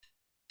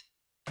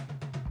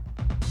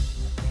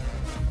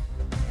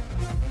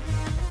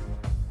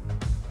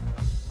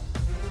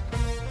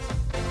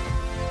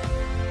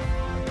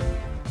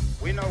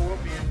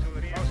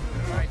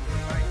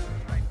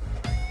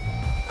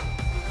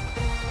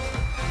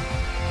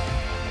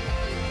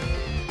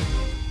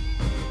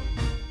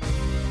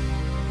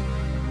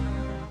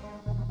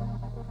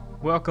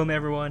Welcome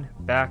everyone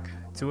back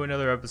to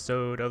another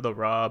episode of the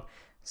Rob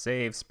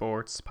Save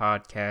Sports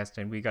podcast,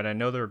 and we got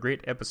another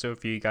great episode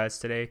for you guys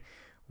today.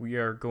 We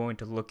are going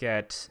to look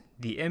at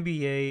the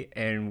NBA,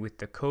 and with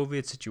the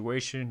COVID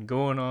situation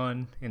going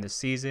on in the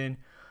season,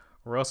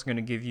 we're also going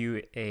to give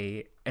you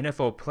a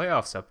NFL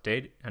playoffs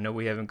update. I know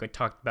we haven't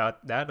talked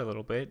about that a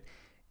little bit,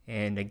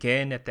 and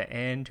again at the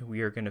end we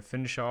are going to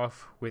finish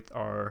off with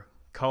our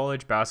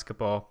college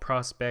basketball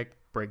prospect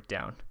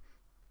breakdown.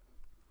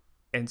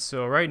 And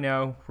so right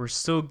now we're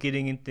still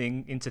getting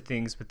into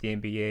things with the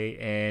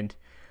NBA, and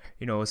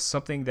it's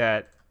something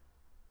that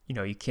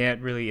you can't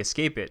really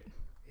escape it.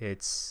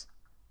 It's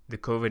the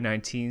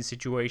COVID-19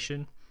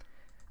 situation.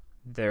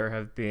 There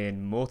have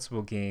been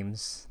multiple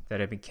games that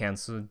have been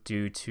canceled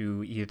due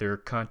to either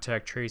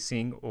contact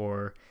tracing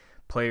or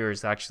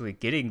players actually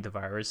getting the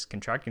virus,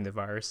 contracting the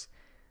virus.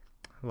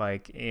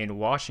 Like in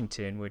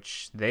Washington,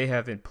 which they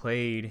haven't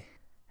played,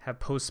 have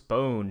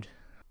postponed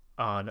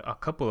on a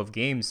couple of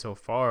games so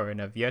far and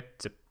have yet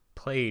to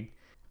play.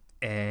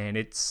 And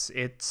it's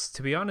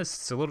to be honest,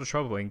 it's a little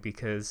troubling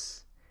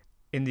because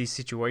in these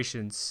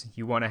situations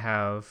you want to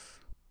have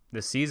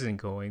the season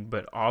going,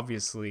 but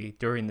obviously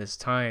during this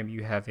time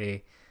you have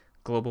a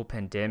global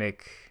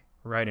pandemic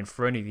right in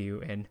front of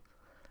you, and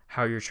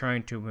how you're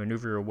trying to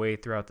maneuver your way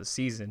throughout the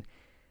season.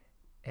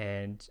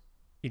 And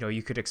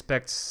you could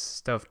expect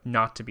stuff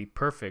not to be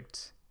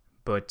perfect,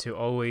 but to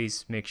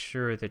always make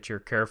sure that you're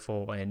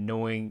careful and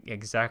knowing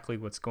exactly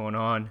what's going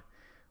on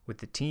with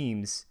the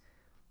teams.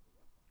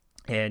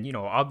 And,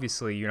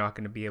 obviously you're not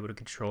going to be able to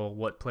control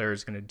what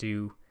players going to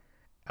do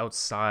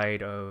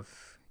outside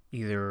of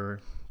either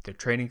the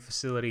training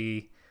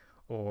facility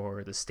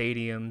or the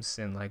stadiums,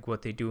 and like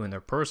what they do in their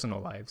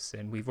personal lives.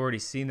 And we've already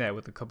seen that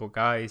with a couple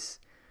guys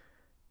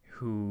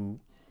who,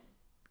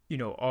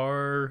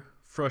 are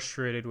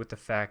frustrated with the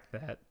fact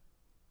that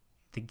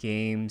the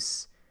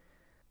games,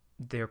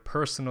 their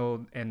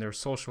personal and their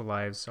social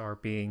lives are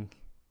being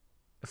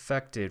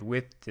affected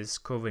with this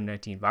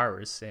COVID-19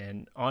 virus.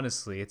 And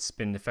honestly, it's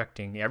been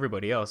affecting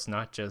everybody else,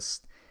 not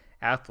just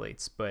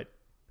athletes. But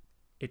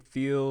it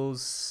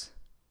feels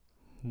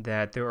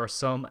that there are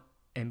some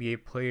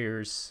NBA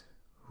players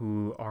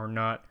who are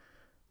not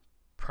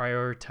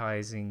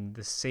prioritizing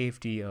the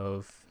safety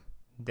of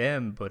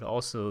them, but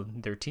also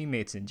their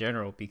teammates in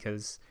general.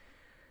 Because,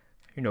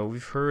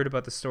 we've heard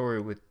about the story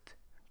with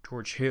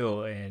George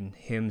Hill and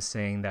him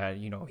saying that,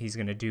 he's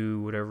going to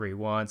do whatever he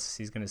wants.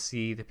 He's going to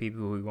see the people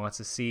who he wants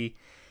to see.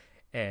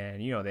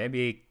 And, the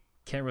NBA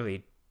can't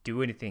really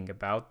do anything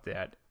about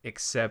that,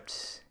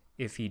 except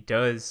if he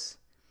does,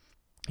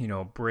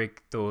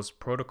 break those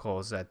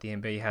protocols that the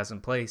NBA has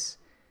in place.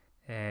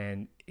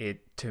 And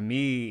to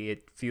me,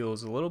 it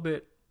feels a little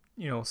bit,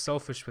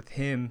 selfish with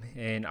him.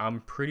 And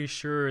I'm pretty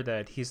sure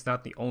that he's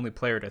not the only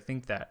player to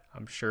think that.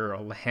 I'm sure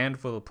a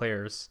handful of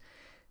players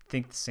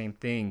think the same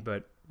thing,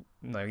 but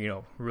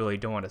really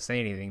don't want to say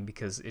anything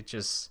because it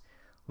just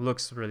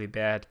looks really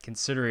bad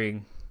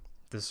considering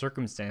the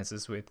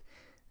circumstances with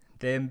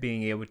them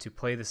being able to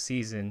play the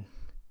season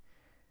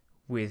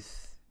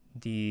with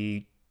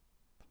the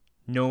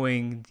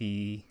knowing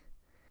the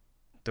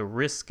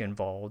risk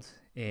involved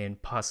in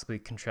possibly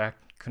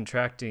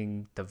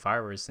contracting the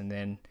virus, and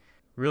then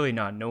really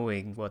not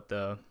knowing what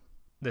the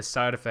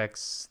side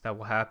effects that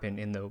will happen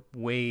in the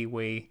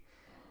way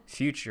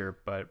future.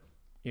 But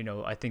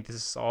I think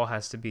this all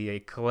has to be a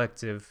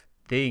collective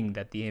thing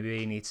that the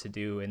NBA needs to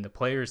do and the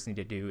players need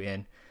to do.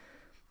 And,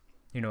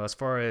 as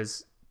far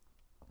as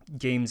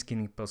games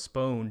getting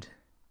postponed,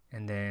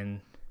 and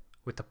then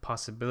with the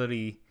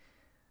possibility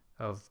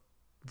of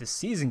the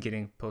season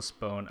getting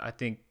postponed, I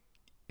think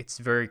it's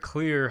very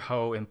clear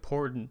how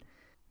important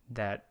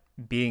that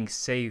being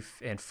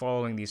safe and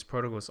following these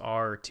protocols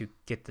are to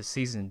get the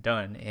season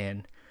done.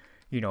 And,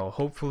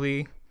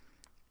 hopefully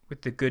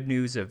with the good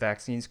news of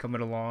vaccines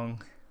coming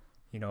along,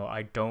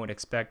 I don't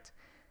expect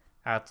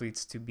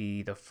athletes to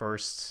be the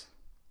first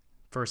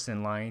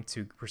in line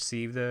to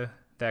receive the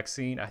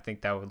vaccine. I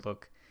think that would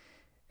look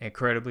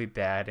incredibly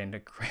bad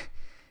and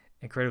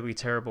incredibly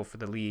terrible for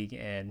the league.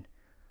 And,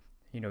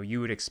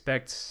 you would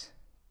expect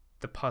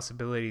the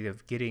possibility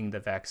of getting the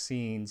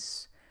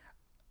vaccines,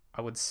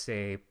 I would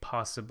say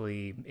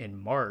possibly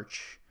in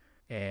March.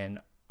 And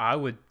I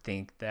would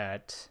think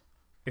that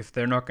if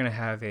they're not going to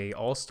have a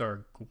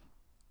all-star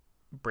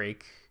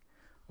break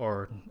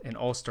or an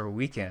all-star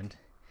weekend,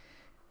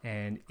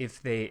 and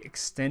if they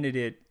extended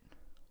it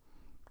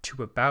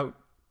to about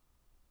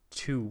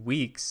 2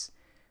 weeks,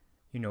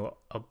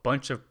 a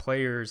bunch of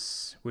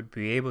players would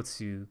be able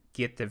to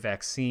get the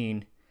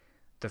vaccine,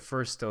 the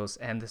first dose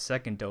and the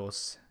second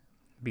dose,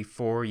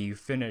 before you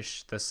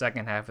finish the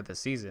second half of the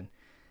season.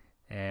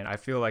 And I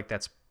feel like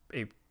that's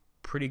a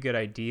pretty good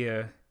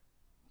idea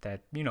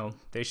that,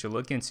 they should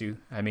look into.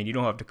 I mean, you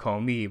don't have to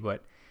call me,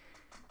 but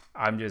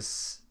I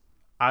just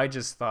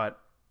thought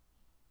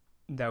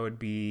that would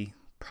be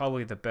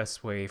probably the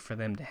best way for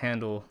them to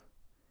handle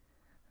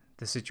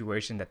the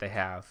situation that they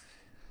have.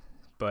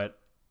 But,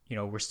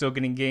 we're still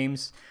getting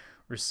games.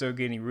 We're still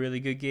getting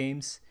really good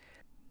games.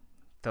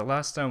 the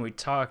last time we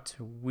talked,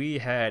 we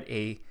had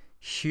a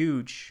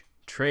huge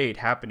trade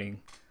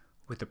happening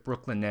with the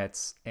Brooklyn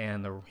Nets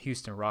and the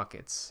Houston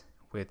Rockets,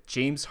 with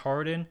James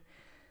Harden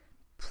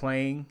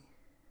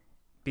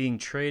being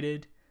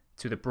traded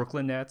to the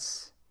Brooklyn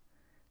Nets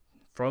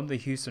from the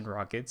Houston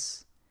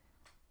Rockets,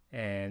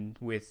 and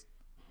with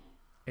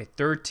a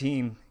third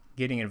team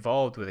getting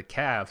involved with the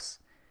Cavs.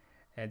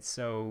 And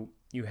so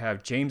you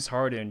have James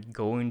Harden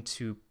going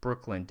to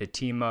Brooklyn to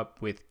team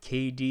up with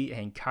KD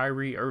and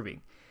Kyrie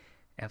Irving,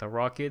 and the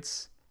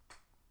Rockets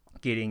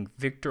getting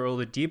Victor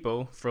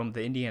Oladipo from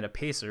the Indiana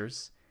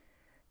Pacers,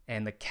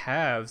 and the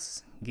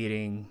Cavs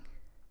getting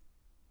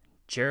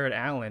Jared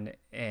Allen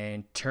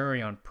and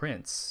Taurean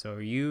Prince. So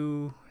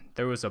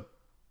there was a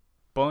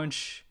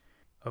bunch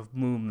of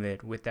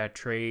movement with that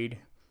trade,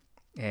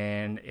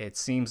 and it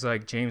seems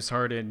like James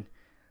Harden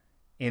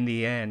in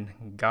the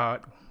end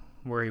got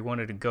where he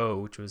wanted to go,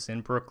 which was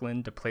in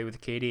Brooklyn to play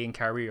with KD and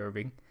Kyrie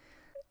Irving.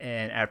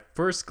 And at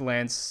first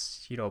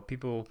glance,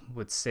 people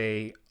would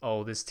say,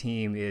 oh, this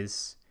team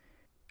is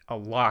a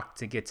lock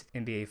to get to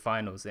NBA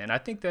Finals. And I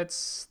think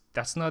that's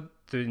not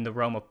in the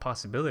realm of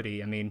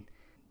possibility. I mean,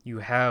 you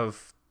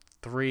have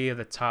 3 of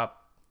the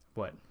top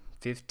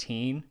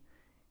 15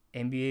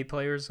 NBA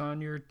players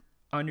on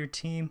your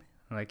team.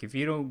 Like, if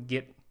you don't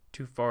get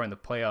too far in the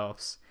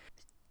playoffs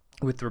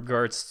with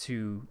regards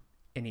to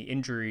any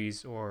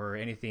injuries or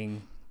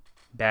anything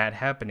bad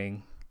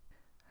happening,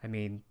 I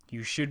mean,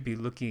 you should be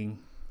looking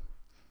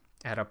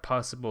at a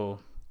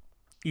possible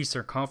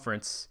Eastern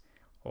Conference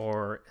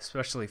or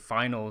especially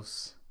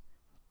Finals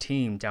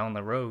team down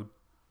the road,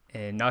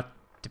 and not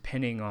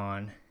depending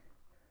on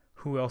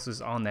who else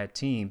is on that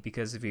team.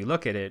 Because if you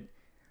look at it,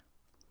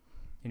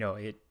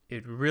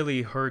 it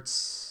really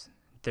hurts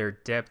their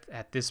depth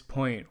at this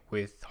point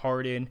with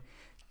Harden,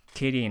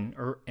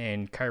 KD,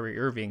 and Kyrie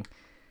Irving.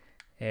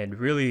 And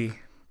really,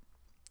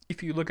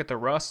 if you look at the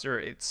roster,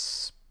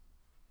 it's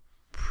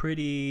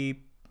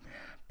pretty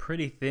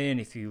thin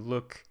if you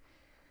look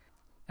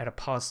at a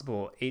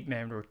possible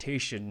 8-man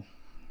rotation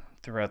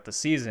throughout the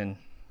season.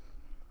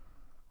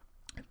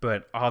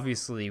 But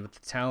obviously, with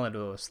the talent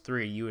of those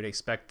 3, you would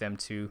expect them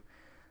to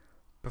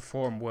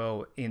perform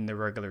well in the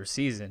regular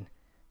season.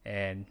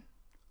 And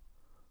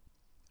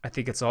I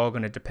think it's all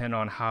going to depend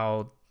on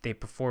how they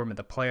perform in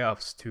the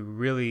playoffs to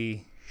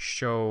really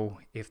show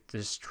if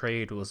this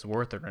trade was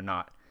worth it or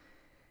not.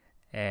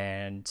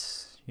 And,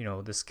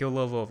 the skill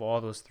level of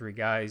all those 3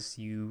 guys,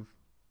 you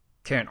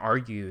can't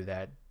argue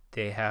that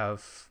they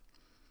have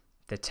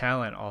the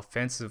talent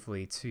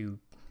offensively to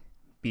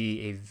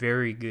be a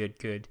very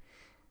good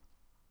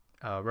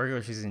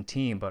regular season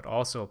team, but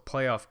also a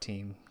playoff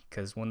team.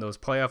 Because when those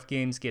playoff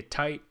games get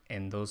tight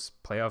and those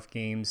playoff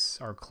games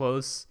are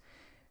close,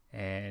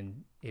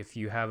 and if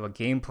you have a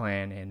game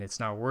plan and it's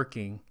not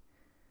working,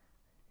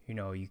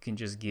 you can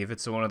just give it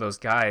to one of those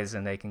guys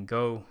and they can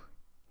go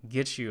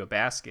get you a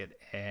basket.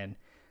 And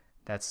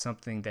that's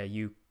something that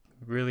you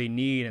really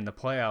need in the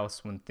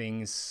playoffs when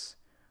things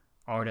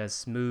aren't as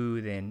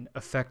smooth and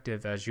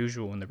effective as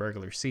usual in the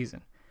regular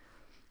season.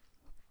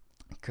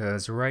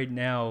 Because right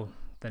now,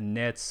 the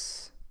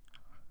Nets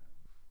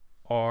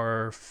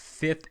are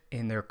 5th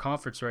in their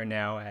conference right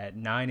now at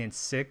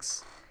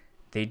 9-6.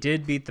 They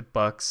did beat the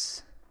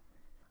Bucks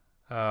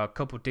a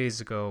couple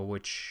days ago,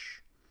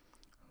 which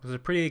was a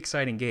pretty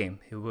exciting game.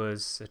 It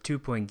was a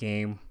 2-point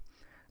game.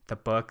 The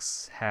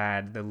Bucks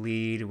had the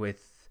lead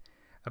with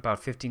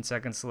about 15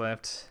 seconds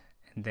left,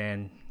 and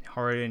then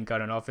Harden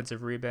got an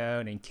offensive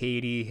rebound, and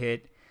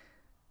KD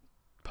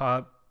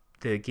popped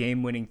the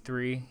game-winning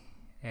 3,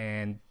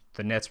 and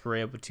the Nets were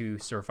able to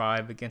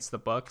survive against the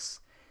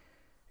Bucks.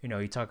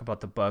 You talk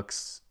about the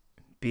Bucks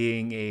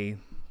being a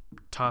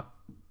top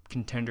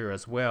contender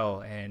as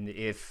well, and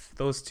if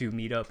those 2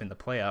 meet up in the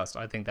playoffs,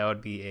 I think that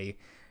would be a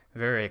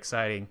very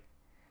exciting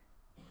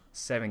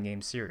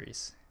 7-game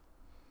series.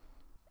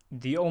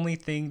 The only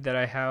thing that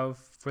I have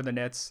for the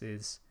Nets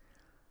is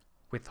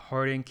with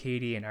Harden,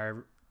 KD,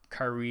 and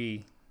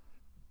Kyrie,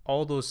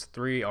 all those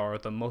 3 are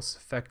the most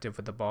effective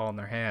with the ball in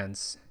their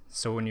hands.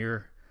 So when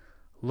you're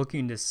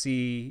looking to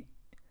see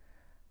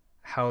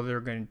how they're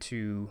going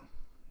to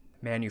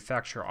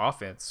manufacture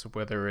offense,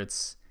 whether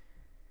it's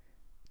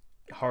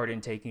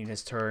Harden taking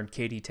his turn,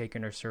 KD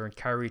taking his turn,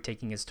 Kyrie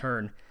taking his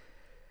turn,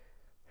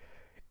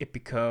 it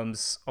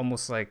becomes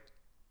almost like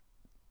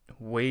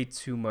way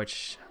too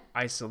much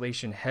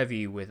isolation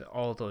heavy with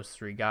all those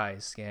 3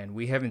 guys. And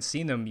we haven't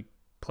seen them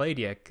played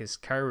yet because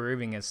Kyrie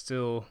Irving has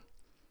still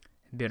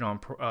been on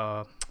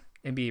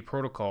NBA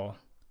protocol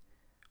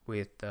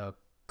with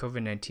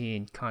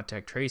COVID-19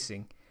 contact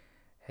tracing.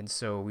 And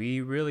so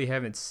we really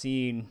haven't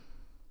seen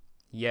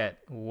yet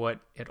what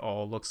it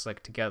all looks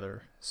like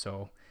together.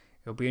 So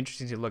it'll be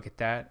interesting to look at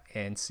that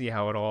and see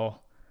how it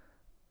all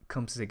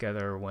comes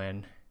together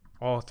when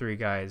all 3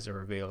 guys are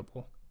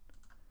available.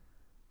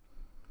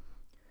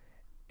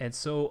 And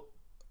so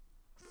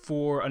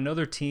for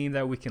another team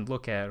that we can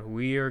look at,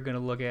 we are going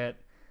to look at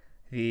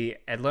the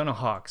Atlanta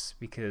Hawks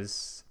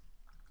because,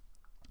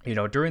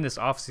 during this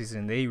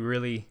offseason, they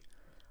really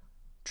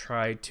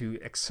try to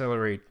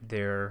accelerate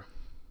their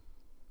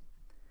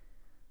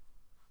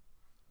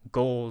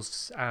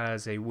goals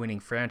as a winning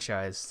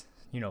franchise,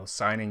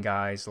 signing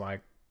guys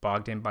like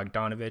Bogdan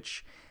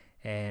Bogdanovic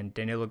and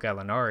Danilo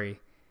Gallinari,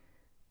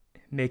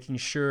 making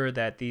sure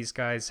that these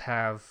guys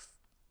have,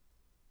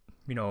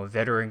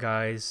 veteran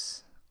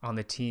guys on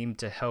the team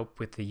to help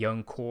with the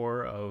young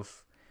core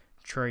of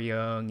Trae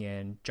Young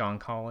and John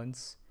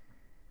Collins.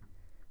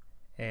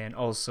 And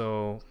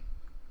also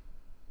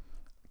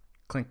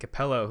Clint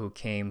Capella, who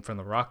came from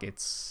the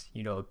Rockets,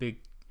 a big,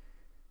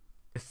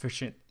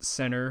 efficient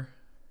center.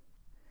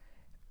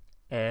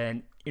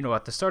 And,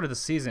 at the start of the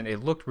season,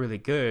 it looked really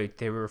good.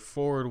 They were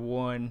forward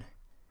one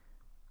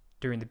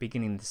during the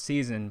beginning of the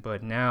season,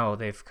 but now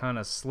they've kind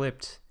of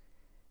slipped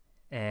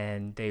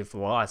and they've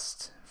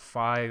lost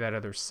 5 out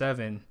of their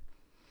 7.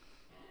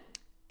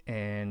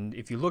 And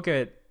if you look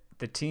at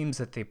the teams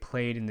that they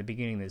played in the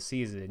beginning of the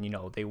season,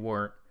 they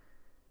weren't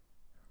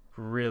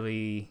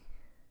really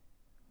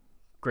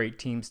great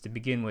teams to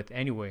begin with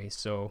anyway.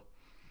 So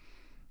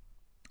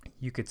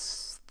you could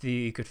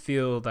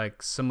feel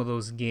like some of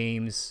those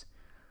games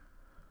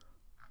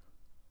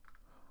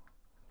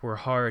were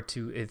hard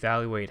to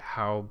evaluate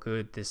how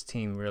good this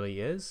team really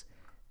is.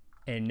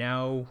 And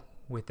now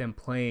with them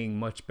playing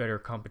much better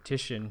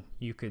competition,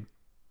 you could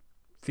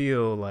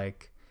feel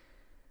like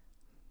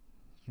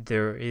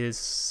there is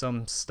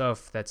some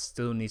stuff that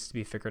still needs to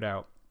be figured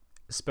out,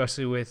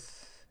 especially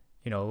with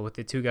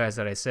the two guys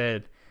that I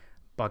said,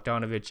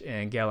 Bogdanovic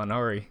and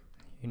Gallinari.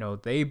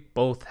 They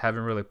both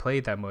haven't really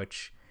played that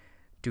much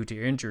due to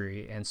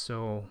injury, and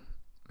so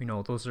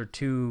those are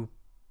two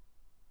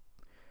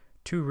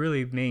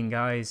really main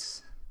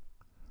guys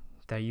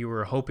that you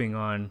were hoping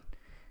on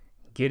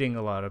getting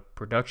a lot of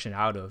production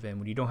out of. And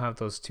when you don't have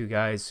those two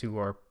guys who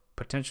are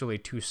potentially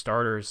 2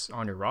 starters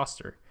on your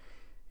roster,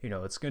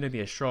 it's going to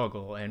be a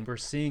struggle. And we're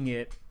seeing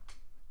it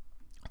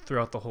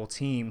throughout the whole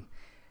team,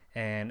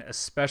 and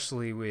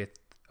especially with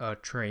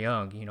Trae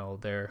Young,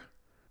 their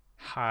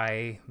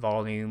high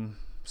volume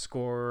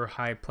scorer,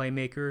 high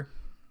playmaker.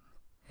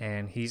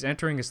 And he's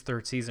entering his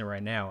 3rd season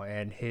right now,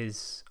 and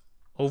his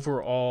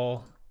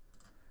overall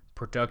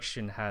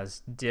production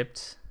has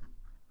dipped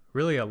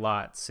really a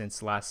lot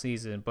since last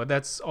season, but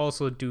that's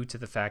also due to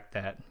the fact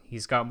that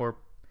he's got more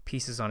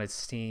pieces on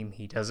his team.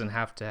 He doesn't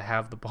have to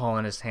have the ball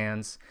in his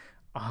hands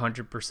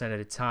 100% at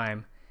a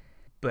time,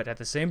 but at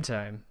the same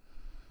time,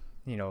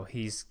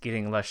 he's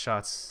getting less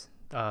shots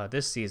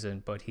this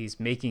season, but he's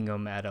making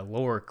them at a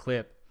lower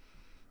clip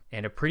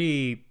and a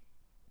pretty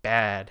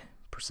bad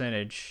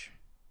percentage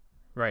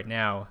right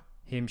now.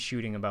 Him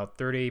shooting about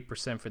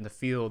 38% from the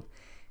field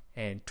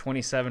and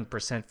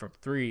 27% from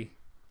 3.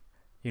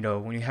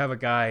 When you have a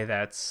guy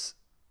that's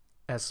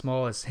as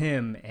small as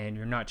him and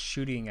you're not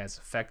shooting as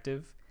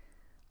effective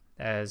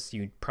as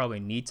you probably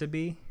need to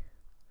be,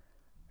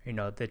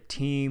 the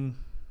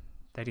team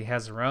that he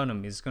has around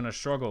him is going to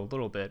struggle a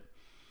little bit.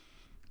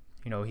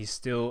 He's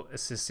still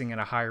assisting at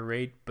a high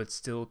rate, but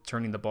still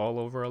turning the ball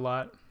over a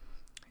lot.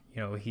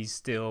 He's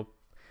still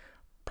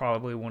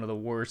probably one of the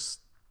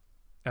worst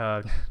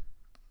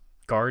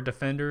guard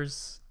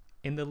defenders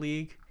in the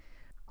league.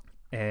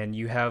 And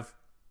you have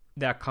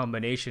that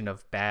combination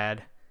of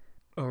bad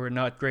or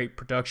not great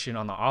production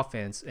on the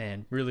offense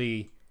and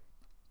really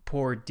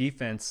poor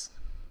defense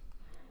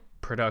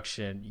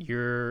production.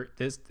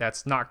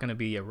 That's not going to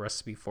be a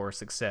recipe for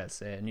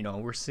success.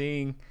 And we're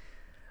seeing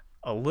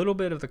a little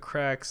bit of the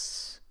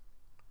cracks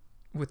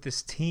with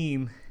this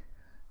team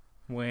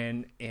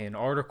when an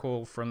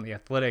article from The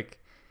Athletic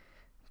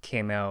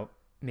came out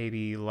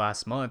maybe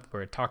last month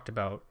where it talked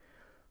about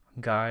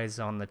guys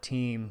on the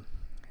team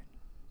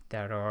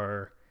that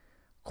are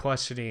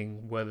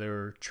questioning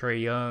whether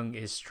Trae Young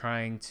is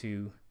trying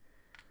to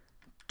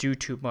do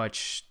too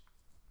much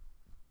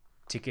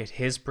to get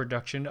his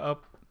production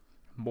up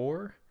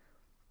more,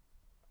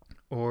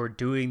 or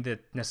doing the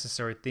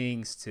necessary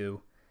things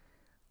to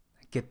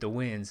get the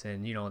wins.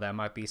 And that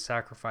might be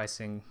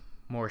sacrificing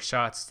more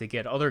shots to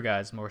get other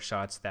guys more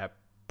shots that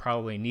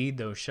probably need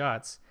those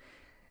shots,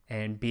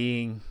 and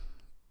being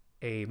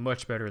a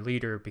much better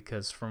leader,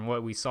 because from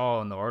what we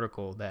saw in the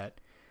article, that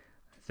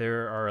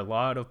there are a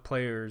lot of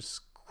players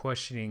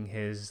questioning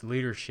his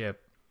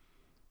leadership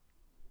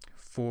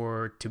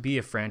to be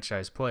a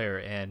franchise player.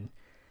 And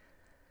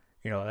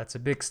that's a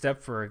big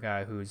step for a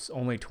guy who's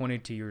only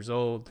 22 years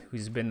old,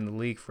 who's been in the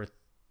league for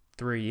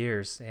 3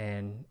 years.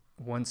 And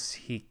once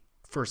he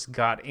first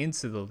got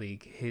into the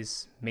league,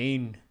 his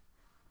main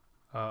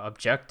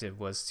objective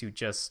was to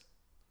just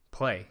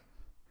play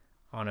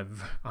on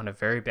a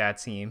very bad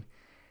team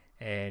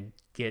and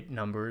get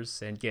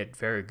numbers, and get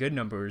very good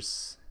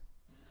numbers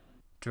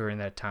during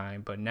that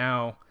time. But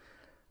now,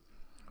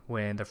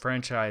 when the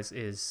franchise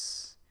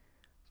is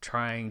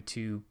trying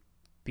to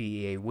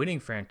be a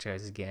winning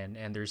franchise again,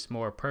 and there's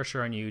more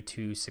pressure on you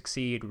to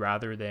succeed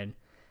rather than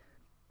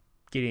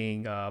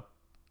getting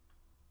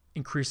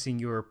increasing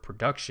your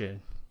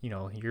production,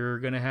 you're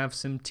gonna have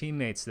some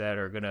teammates that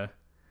are gonna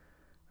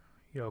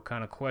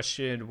kind of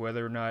question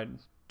whether or not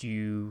do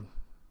you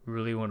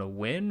really want to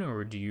win,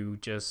 or do you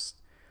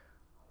just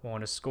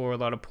want to score a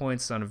lot of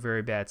points on a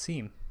very bad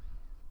team.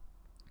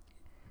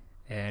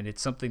 And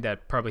it's something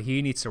that probably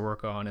he needs to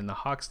work on and the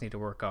Hawks need to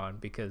work on,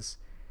 because,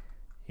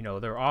 you know,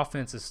 their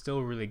offense is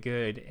still really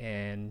good,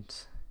 and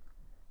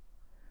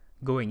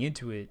going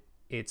into it,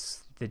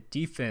 it's the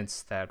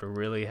defense that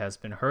really has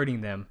been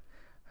hurting them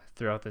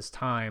throughout this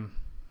time.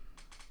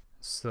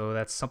 So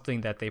that's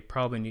something that they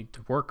probably need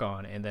to work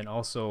on. And then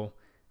also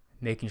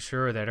making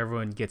sure that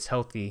everyone gets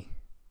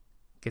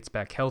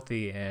back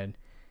healthy, and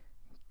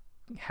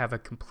have a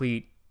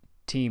complete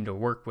team to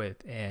work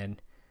with,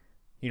 and,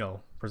 you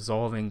know,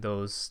 resolving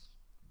those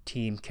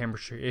team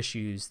chemistry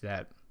issues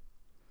that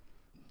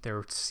they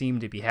seem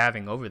to be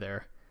having over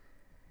there.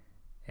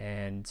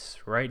 And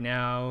right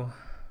now,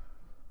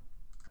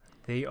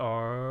 they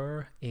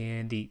are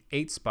in the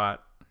 8th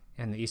spot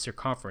in the Eastern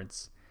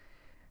Conference.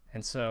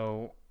 And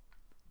so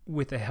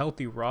with a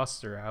healthy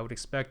roster, I would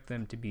expect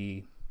them to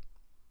be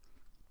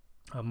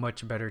a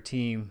much better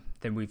team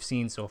than we've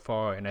seen so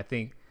far. And I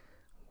think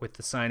with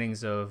the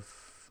signings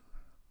of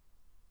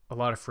a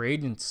lot of free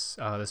agents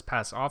this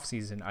past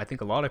offseason, I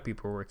think a lot of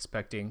people were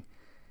expecting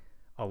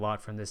a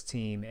lot from this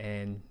team,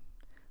 and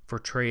for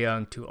Trae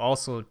Young to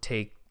also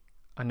take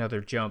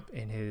another jump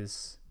in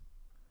his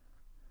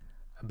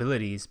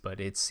abilities,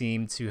 but it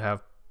seemed to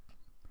have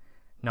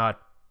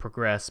not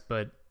progressed,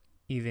 but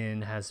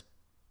even has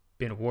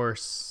been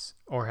worse,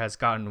 or has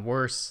gotten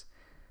worse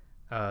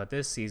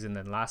this season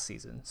than last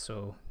season.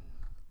 So,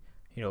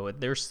 you know,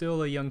 they're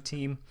still a young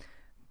team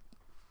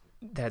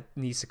that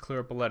needs to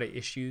clear up a lot of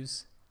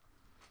issues,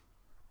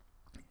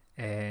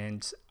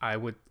 and I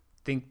would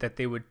think that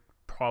they would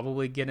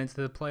probably get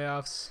into the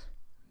playoffs,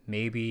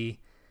 maybe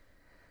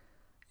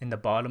in the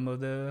bottom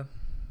of the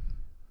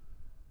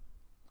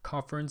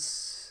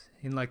conference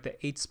in like the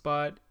 8th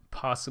spot,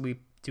 possibly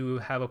do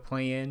have a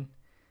play-in,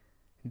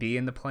 be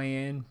in the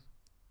play-in.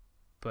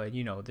 But,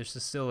 you know, this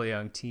is still a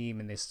young team,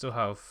 and they still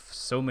have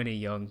so many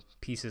young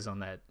pieces on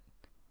that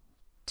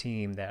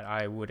team that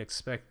I would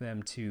expect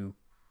them to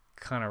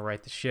kind of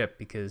right the ship,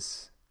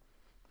 because,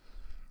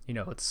 you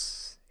know,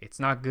 it's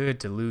not good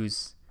to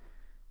lose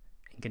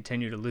and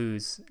continue to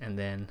lose and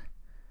then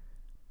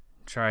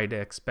try to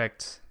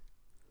expect,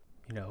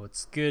 you know,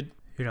 it's good.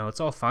 You know, it's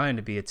all fine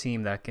to be a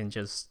team that can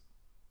just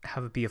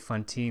have it be a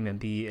fun team and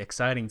be an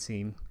exciting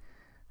team.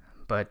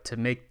 But to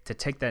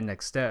take that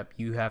next step,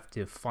 you have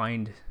to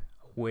find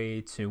a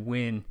way to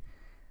win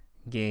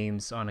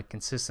games on a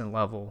consistent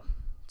level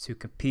to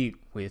compete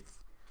with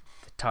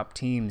the top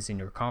teams in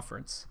your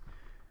conference.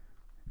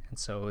 And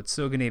so it's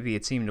still going to be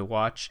a team to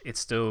watch. It's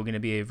still going to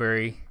be a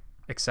very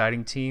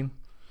exciting team.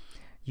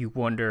 You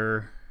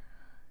wonder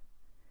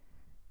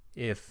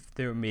if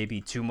there may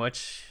be too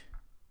much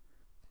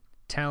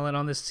talent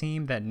on this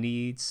team that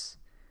needs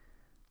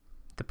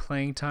the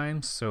playing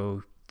time,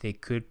 so they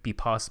could be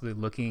possibly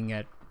looking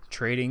at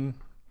trading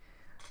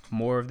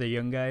more of the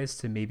young guys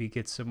to maybe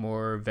get some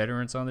more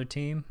veterans on their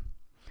team.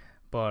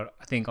 But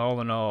I think all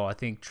in all, I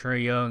think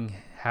Trae Young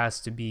has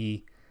to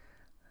be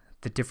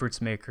the difference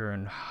maker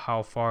in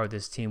how far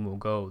this team will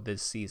go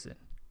this season.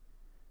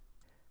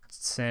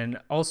 And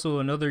also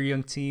another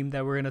young team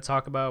that we're going to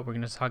talk about,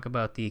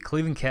 the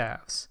Cleveland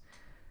Cavs.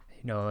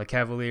 You know, the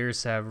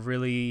Cavaliers have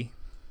really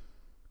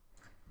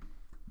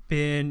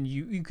been,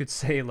 you could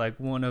say, like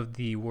one of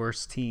the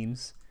worst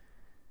teams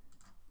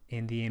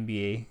in the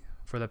NBA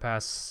for the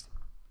past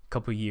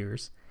couple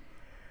years.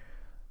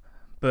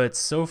 But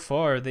so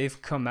far,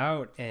 they've come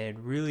out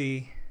and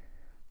really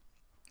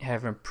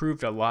have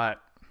improved a lot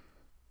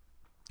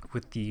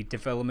with the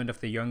development of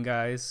the young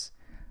guys,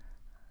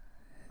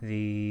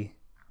 the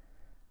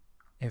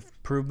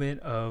improvement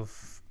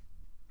of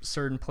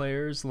certain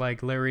players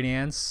like Larry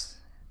Nance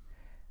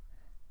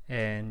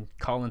and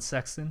Colin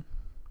Sexton,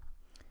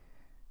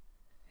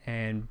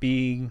 and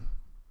being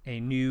a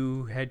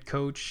new head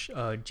coach,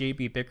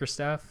 JB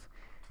Bickerstaff,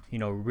 you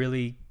know,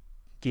 really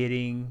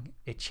getting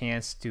a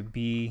chance to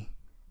be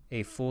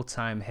a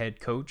full-time head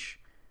coach.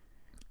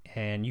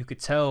 And you could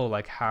tell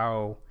like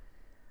how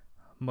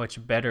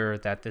much better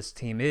that this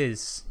team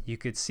is. You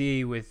could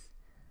see with,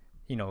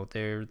 you know,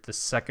 they're the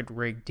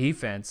second-rate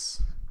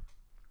defense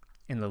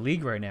in the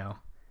league right now.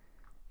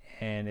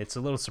 And it's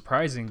a little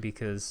surprising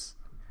because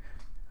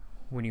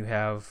when you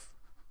have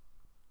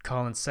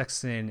Colin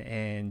Sexton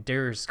and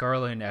Darius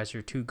Garland as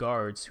your two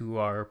guards, who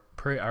are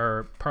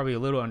probably a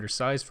little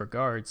undersized for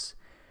guards,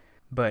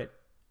 but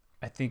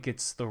I think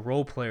it's the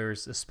role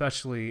players,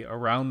 especially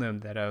around them,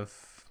 that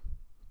have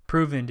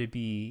proven to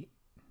be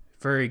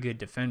very good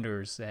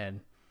defenders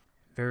and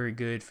very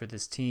good for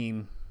this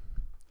team.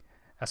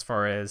 As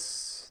far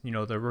as, you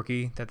know, the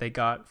rookie that they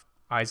got,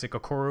 Isaac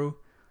Okoro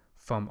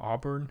from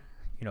Auburn,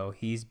 you know,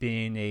 he's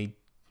been a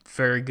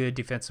very good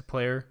defensive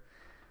player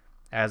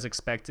as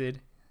expected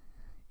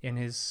in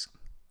his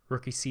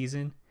rookie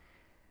season.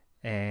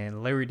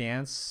 And Larry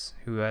Nance,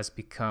 who has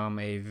become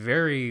a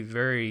very,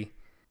 very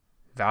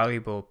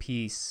valuable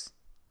piece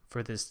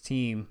for this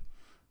team,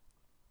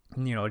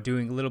 you know,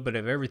 doing a little bit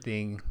of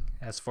everything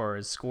as far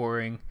as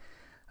scoring,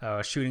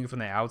 shooting from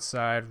the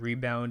outside,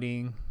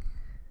 rebounding,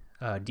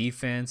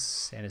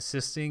 defense and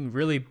assisting,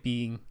 really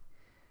being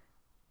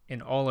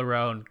an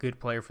all-around good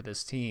player for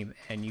this team.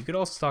 And you could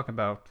also talk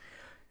about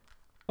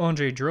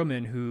Andre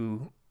Drummond,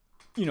 who,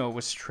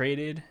 was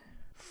traded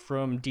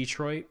from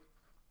Detroit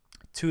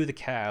to the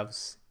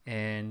Cavs,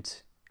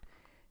 and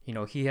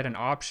he had an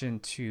option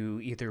to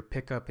either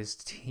pick up his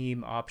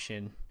team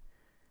option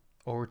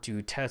or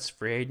to test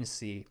free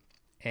agency.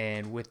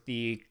 And with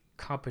the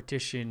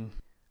competition,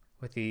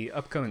 with the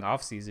upcoming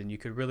offseason, you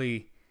could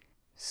really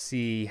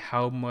see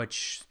how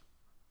much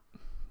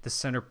the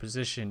center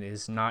position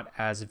is not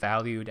as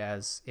valued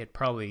as it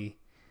probably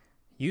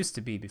used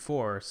to be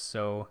before.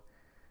 So,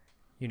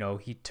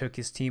 he took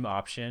his team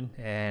option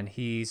and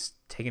he's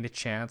taking a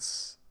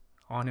chance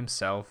on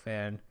himself.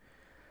 And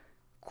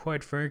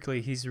quite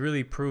frankly, he's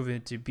really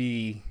proven to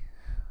be,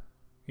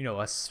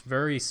 a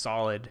very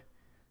solid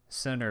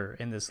center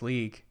in this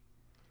league,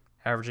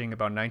 averaging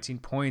about 19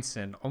 points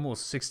and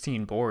almost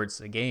 16 boards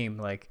a game.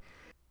 Like,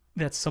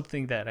 that's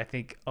something that I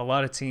think a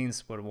lot of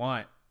teams would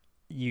want.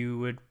 You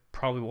would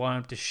probably want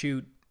him to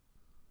shoot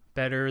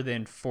better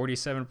than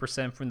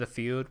 47% from the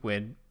field,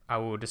 when I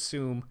would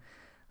assume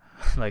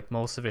like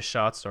most of his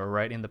shots are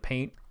right in the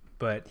paint,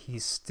 but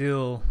he's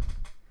still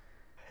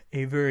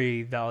a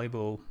very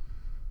valuable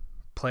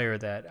player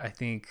that I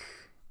think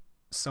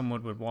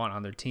someone would want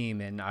on their team.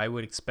 And I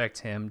would expect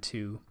him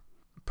to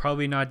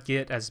probably not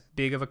get as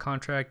big of a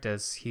contract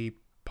as he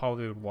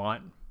probably would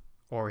want,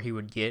 or he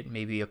would get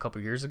maybe a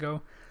couple years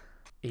ago.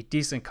 A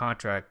decent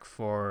contract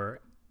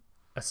for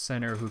a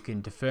center who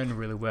can defend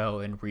really well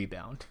and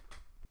rebound.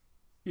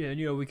 Yeah,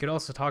 and we could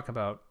also talk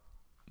about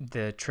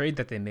the trade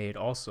that they made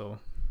also.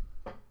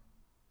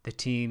 The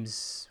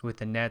teams with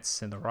the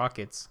Nets and the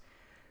Rockets,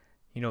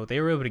 they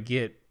were able to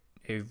get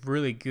a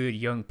really good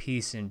young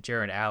piece in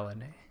Jarrett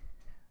Allen.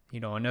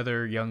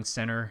 Another young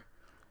center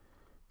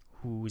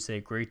who's a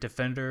great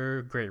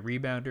defender, great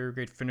rebounder,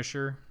 great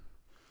finisher.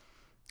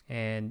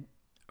 And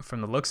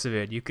from the looks of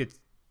it, you could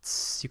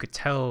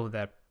tell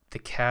that the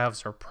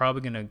Cavs are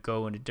probably going to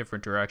go in a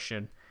different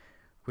direction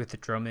with the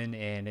Drummond,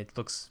 and it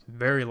looks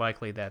very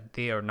likely that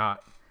they are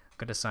not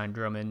going to sign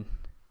Drummond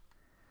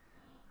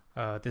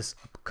this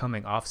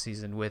upcoming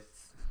offseason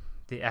with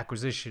the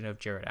acquisition of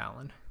Jarrett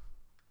Allen.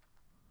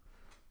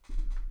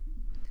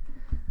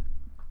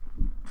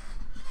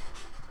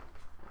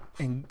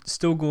 And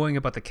still going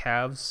about the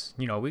Cavs,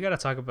 we got to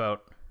talk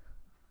about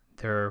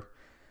their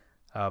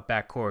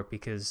backcourt,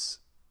 because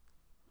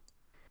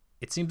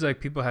it seems like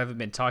people haven't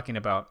been talking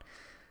about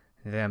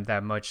them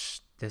that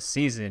much this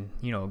season.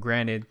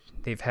 Granted,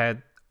 they've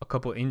had a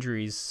couple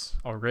injuries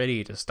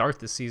already to start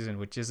the season,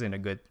 which isn't a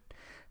good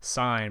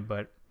sign,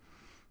 but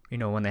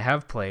when they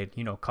have played,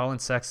 Colin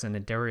Sexton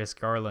and Darius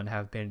Garland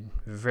have been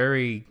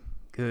very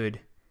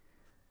good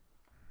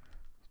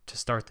to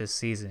start this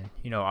season.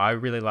 I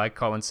really liked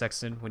Colin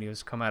Sexton when he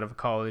was come out of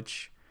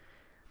college,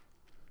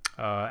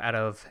 out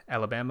of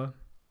Alabama.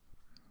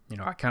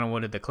 I kind of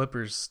wanted the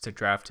Clippers to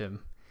draft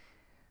him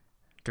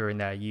during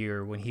that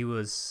year when he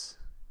was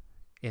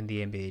in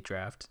the NBA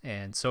draft.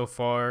 And so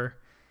far,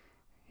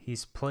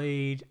 he's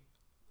played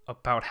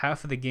about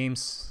half of the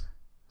games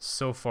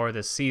so far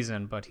this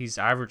season, but he's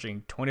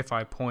averaging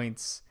 25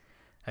 points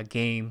a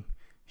game,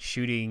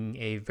 shooting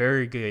a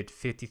very good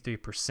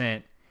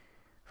 53%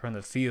 from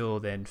the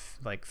field and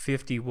like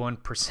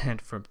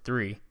 51% from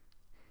three.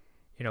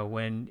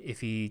 If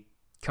he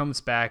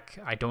comes back,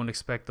 I don't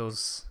expect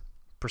those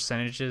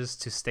percentages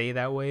to stay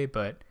that way,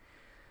 but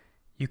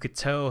you could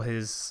tell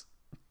his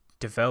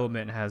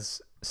development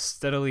has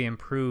steadily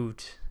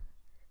improved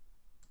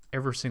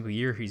every single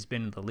year he's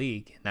been in the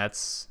league, and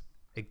that's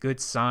a good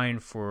sign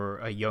for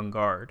a young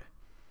guard.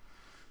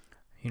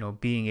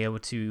 Being able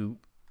to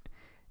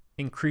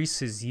increase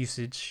his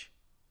usage,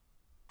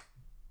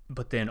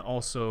 but then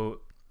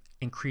also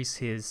increase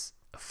his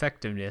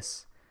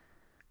effectiveness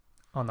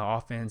on the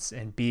offense,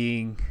 and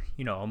being,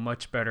 a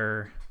much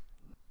better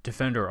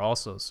defender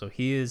also. So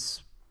he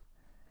is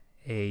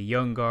a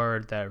young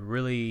guard that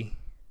really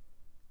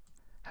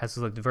has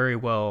looked very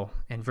well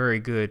and very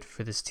good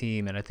for this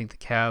team. And I think the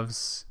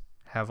Cavs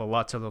have a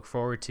lot to look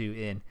forward to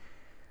in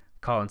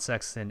Colin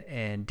Sexton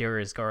and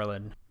Darius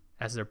Garland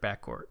as their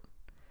backcourt.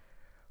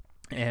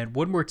 And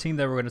one more team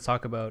that we're going to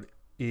talk about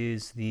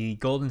is the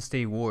Golden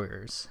State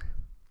Warriors.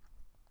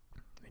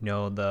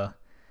 The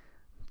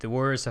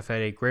Warriors have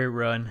had a great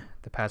run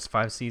the past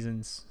 5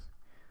 seasons,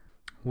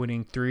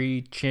 winning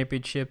 3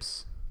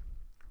 championships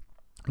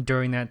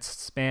during that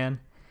span,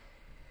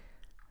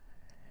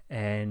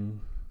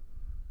 and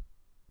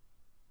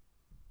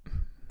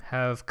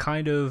have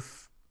kind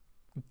of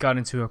got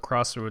into a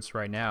crossroads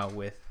right now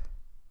with,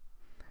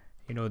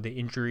 the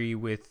injury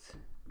with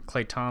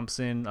Klay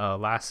Thompson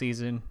last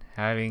season,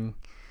 having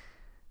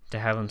to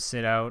have him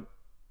sit out,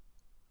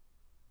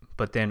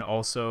 but then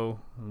also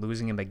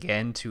losing him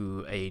again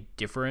to a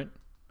different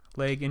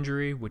leg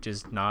injury, which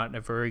is not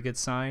a very good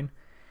sign,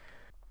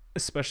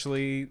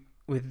 especially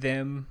with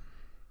them,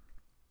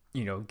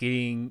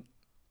 getting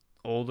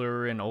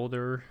older and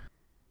older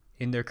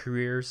in their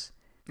careers.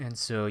 And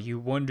so you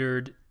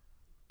wondered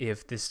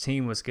if this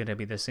team was going to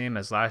be the same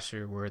as last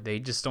year, where they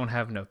just don't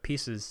have enough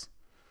pieces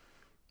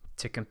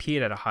to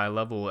compete at a high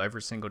level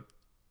every single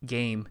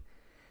game.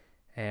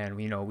 And,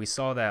 we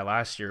saw that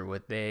last year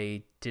with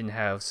they didn't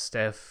have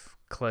Steph,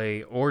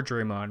 Clay, or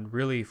Draymond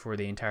really for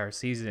the entire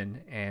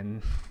season.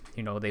 And,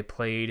 they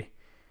played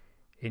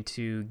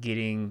into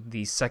getting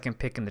the second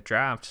pick in the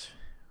draft,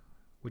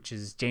 which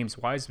is James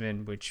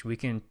Wiseman, which we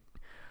can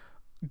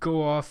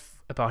go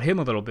off about him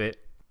a little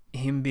bit.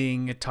 Him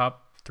being a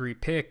top 3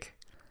 pick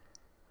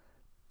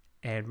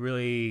and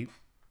really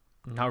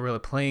not really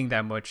playing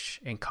that much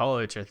in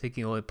college. I think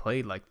he only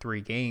played like 3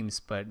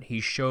 games, but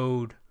he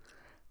showed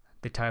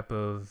the type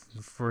of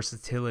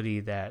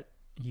versatility that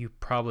you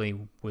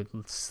probably would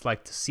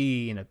like to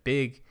see in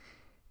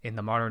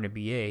the modern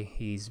NBA.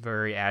 He's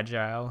very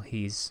agile.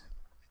 He's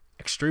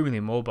extremely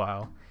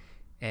mobile,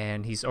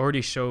 and he's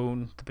already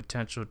shown the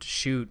potential to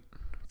shoot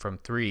from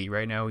 3.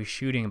 Right now he's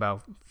shooting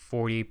about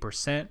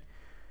 48%,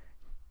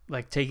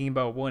 like taking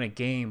about 1 a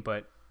game,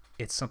 but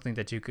it's something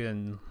that you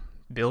can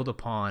build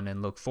upon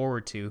and look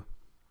forward to.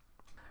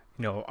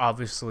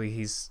 Obviously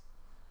he's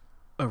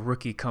a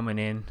rookie coming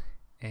in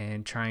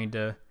and trying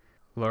to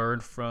learn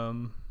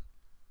from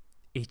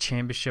a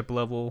championship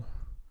level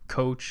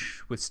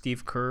coach with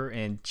Steve Kerr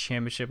and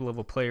championship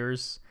level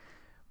players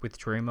with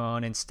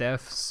Draymond and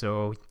Steph.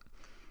 So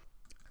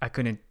I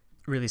couldn't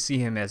really see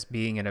him as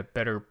being in a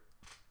better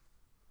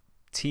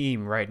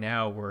team right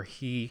now where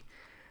he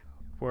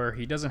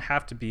doesn't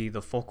have to be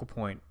the focal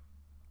point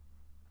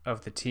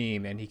of the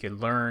team, and he could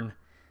learn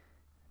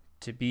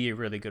to be a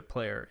really good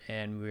player.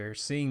 And we're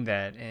seeing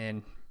that,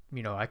 and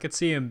I could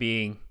see him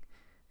being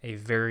a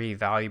very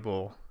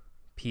valuable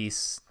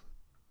piece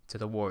to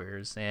the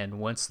Warriors. And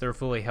once they're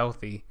fully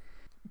healthy,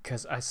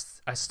 because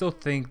I still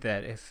think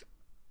that if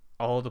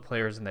all the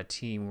players in that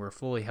team were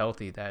fully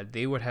healthy, that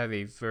they would have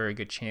a very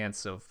good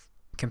chance of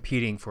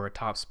competing for a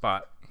top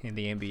spot in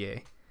the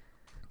NBA.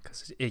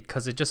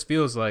 Because it just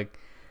feels like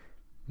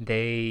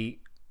they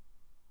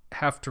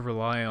have to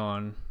rely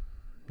on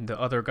the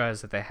other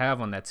guys that they have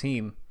on that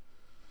team,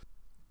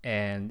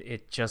 and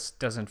it just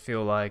doesn't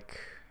feel like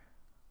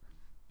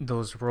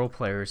those role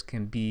players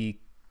can be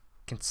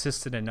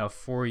consistent enough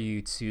for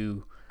you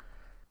to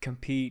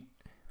compete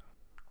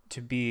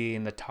to be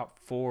in the top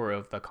 4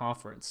 of the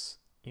conference,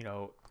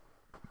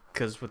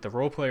 because with the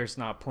role players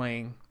not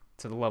playing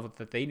to the level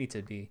that they need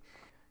to be,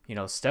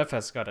 Steph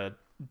has got to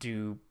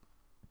do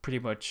pretty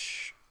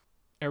much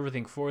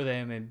everything for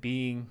them and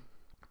being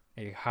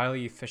a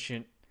highly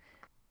efficient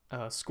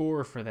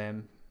scorer for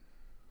them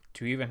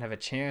to even have a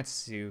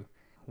chance to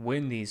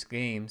win these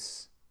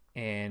games.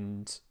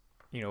 And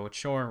it's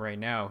showing right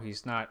now.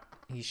 He's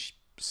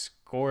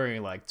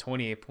scoring like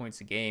 28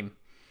 points a game,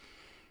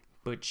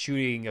 but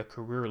shooting a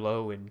career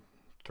low in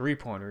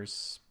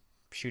 3-pointers,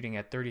 shooting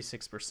at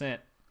 36%.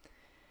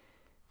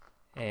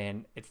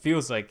 And it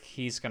feels like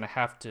he's going to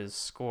have to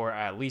score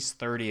at least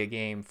 30 a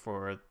game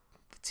for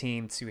the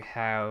team to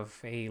have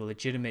a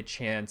legitimate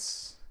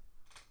chance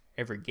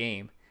every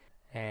game.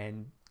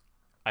 And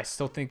I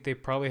still think they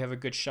probably have a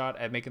good shot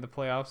at making the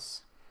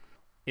playoffs.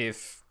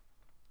 If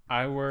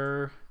I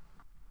were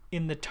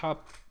in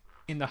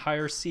the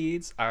higher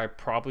seeds, I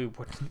probably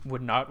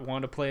would not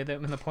want to play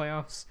them in the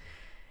playoffs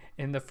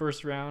in the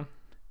first round.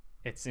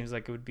 It seems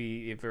like it would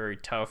be a very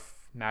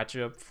tough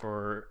matchup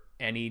for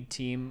any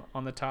team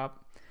in the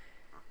top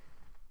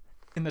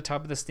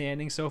of the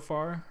standing so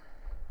far,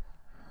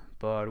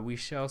 but we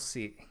shall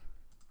see.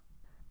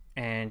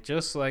 And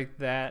just like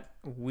that,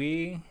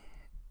 we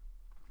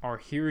are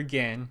here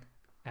again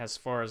as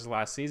far as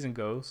last season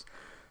goes.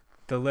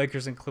 The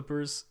Lakers and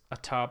Clippers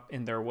atop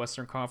in their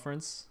Western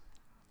Conference.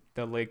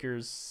 The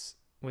Lakers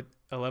with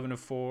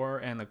 11-4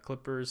 and the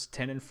Clippers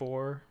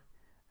 10-4,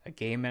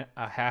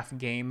 a half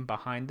game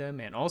behind them,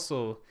 and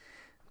also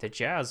the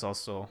Jazz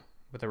also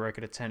with a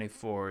record of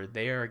 10-4.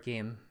 They are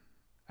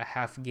a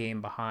half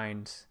game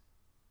behind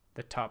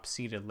the top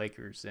seeded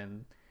Lakers.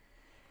 And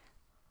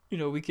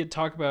we could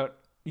talk about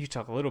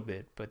Utah a little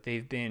bit, but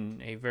they've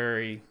been a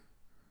really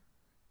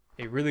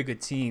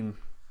good team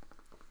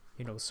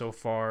so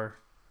far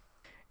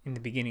in the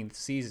beginning of the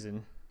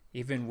season,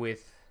 even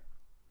with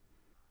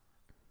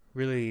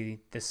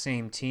really the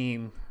same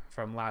team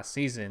from last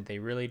season. They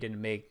really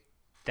didn't make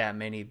that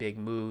many big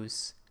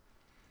moves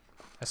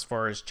as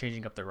far as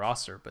changing up the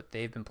roster, but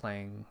they've been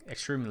playing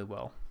extremely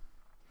well.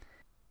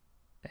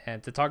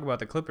 And to talk about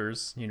the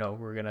Clippers,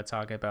 we're going to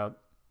talk about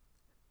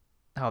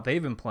how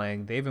they've been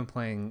playing. They've been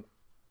playing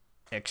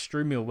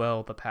extremely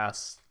well the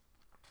past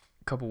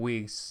couple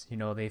weeks.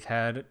 They've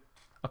had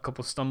a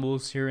couple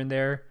stumbles here and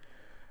there,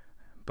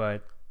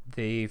 but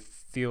they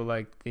feel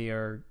like they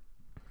are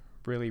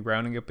really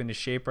rounding up into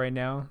shape right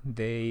now.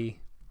 They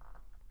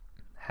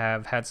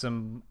have had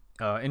some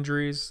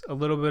injuries, a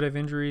little bit of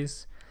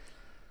injuries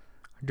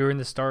during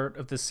the start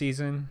of the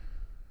season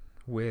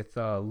with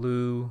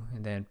Lou,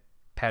 and then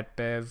Pat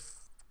Bev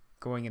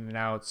going in and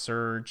out,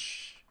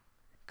 Serge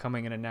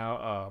coming in and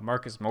out,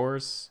 Marcus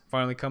Morris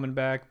finally coming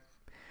back.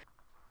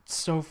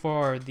 So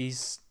far,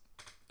 these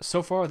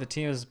so far the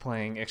team is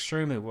playing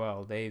extremely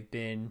well. They've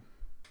been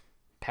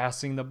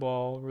passing the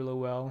ball really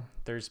well.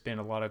 There's been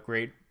a lot of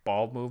great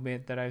ball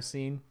movement that I've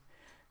seen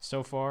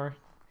so far.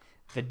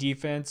 The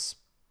defense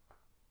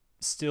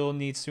still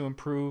needs to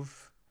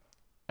improve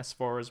as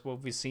far as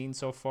what we've seen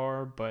so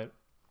far, but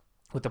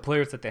with the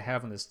players that they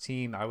have on this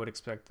team, I would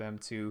expect them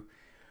to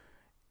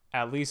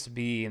at least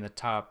be in the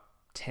top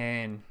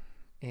 10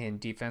 in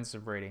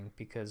defensive rating,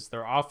 because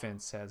their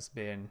offense has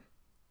been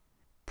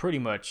pretty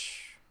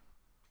much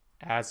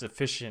as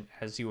efficient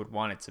as you would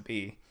want it to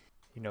be.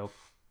 You know,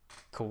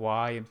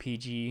 Kawhi and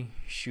PG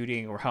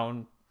shooting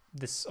around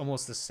this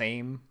almost the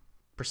same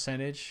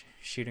percentage,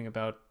 shooting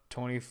about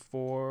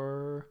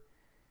 24,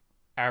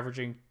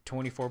 averaging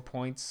 24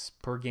 points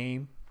per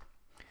game,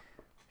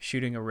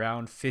 shooting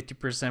around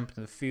 50%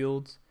 from the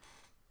field,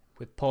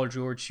 with Paul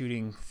George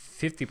shooting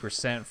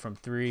 50% from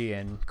three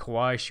and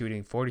Kawhi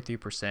shooting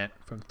 43%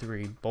 from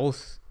three,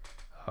 both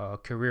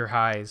career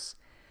highs.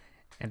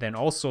 And then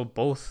also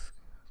both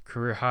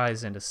career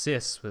highs in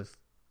assists, with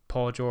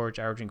Paul George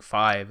averaging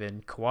 5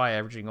 and Kawhi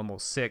averaging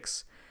almost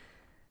 6.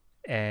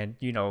 And,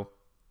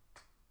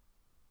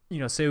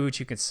 say what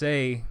you can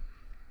say,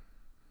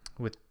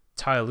 with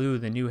Ty Lue,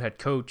 the new head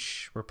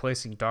coach,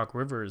 replacing Doc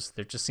Rivers,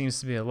 there just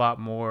seems to be a lot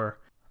more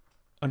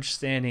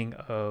understanding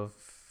of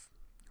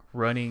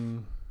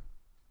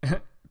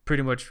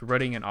pretty much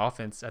running an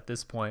offense at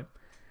this point,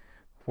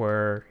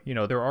 where,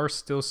 there are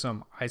still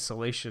some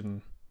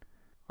isolation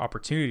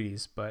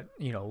opportunities, but,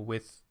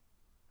 with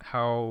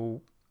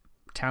how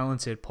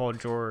talented Paul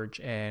George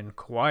and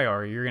Kawhi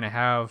are, you're going to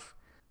have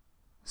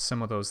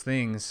some of those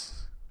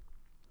things.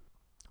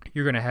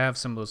 You're going to have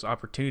some of those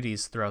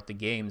opportunities throughout the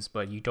games,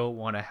 but you don't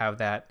want to have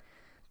that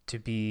to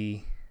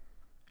be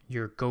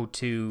your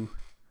go-to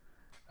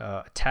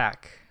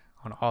attack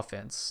on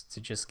offense, to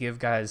just give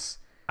guys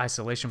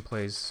isolation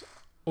plays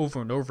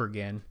over and over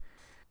again.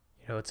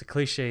 It's a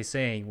cliche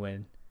saying,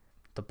 when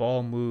the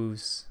ball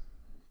moves,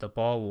 the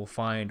ball will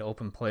find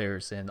open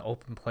players, and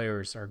open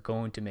players are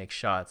going to make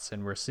shots.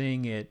 And we're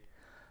seeing it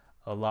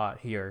a lot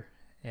here.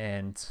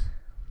 And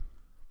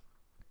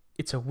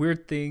it's a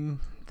weird thing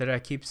that I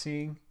keep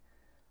seeing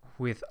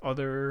with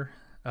other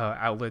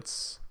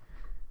outlets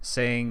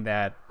saying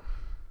that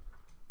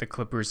the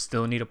Clippers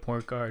still need a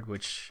point guard,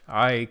 which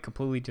I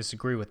completely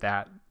disagree with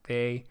that.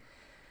 They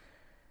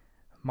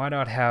might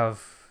not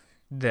have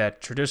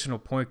that traditional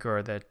point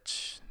guard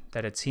that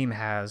a team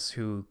has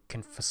who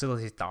can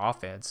facilitate the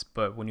offense,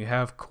 but when you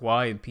have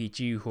Kawhi and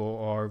PG, who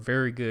are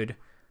very good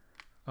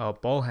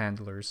ball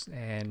handlers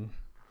and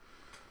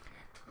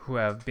who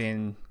have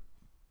been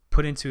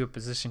put into a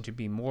position to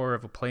be more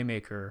of a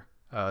playmaker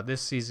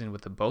this season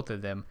with the both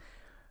of them,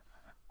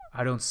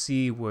 I don't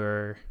see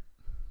where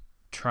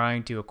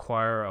trying to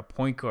acquire a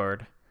point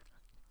guard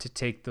to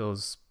take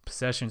those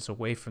possessions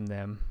away from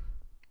them,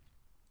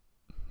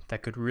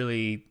 that could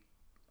really,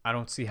 I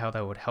don't see how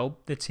that would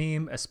help the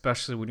team,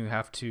 especially when you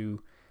have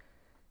to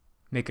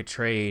make a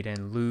trade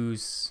and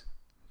lose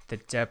the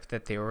depth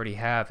that they already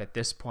have at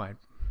this point.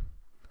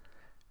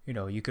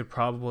 You could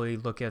probably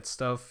look at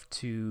stuff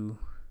to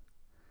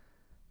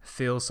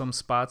fill some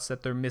spots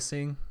that they're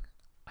missing.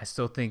 I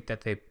still think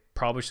that they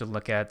probably should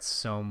look at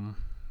some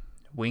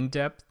wing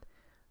depth,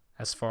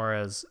 as far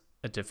as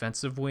a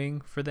defensive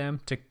wing for them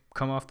to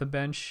come off the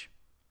bench.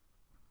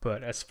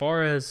 But as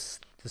far as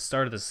the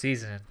start of the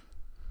season,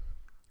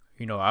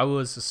 I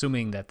was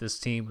assuming that this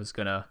team was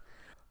going to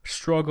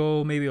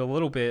struggle maybe a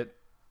little bit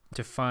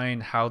to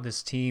find how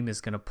this team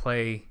is going to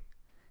play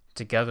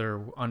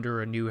together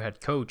under a new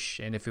head coach,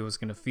 and if it was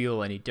going to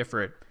feel any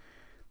different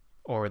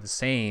or the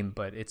same.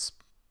 But it's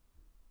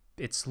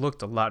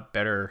looked a lot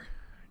better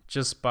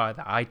just by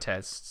the eye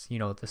tests. The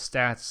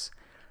stats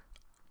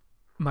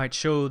might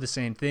show the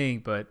same thing,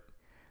 but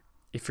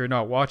if you're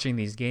not watching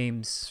these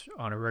games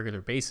on a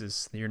regular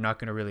basis, you're not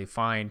going to really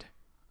find,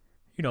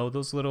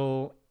 those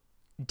little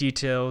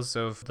details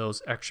of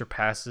those extra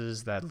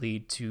passes that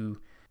lead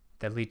to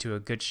a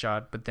good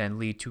shot, but then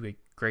lead to a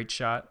great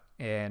shot.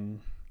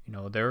 And,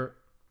 they're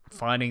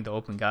finding the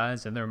open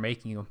guys and they're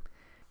making them.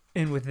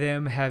 And with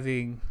them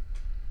having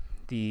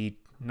the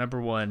number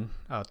one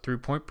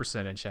 3-point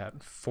percentage at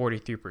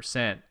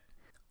 43%,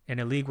 in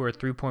a league where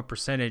 3-point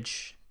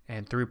percentage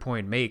and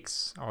 3-point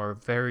makes are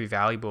very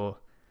valuable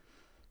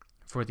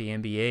for the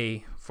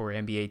NBA, for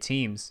NBA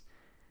teams,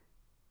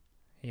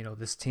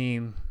 this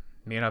team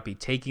may not be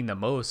taking the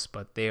most,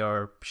 but they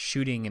are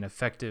shooting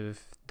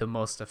the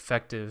most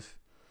effective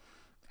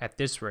at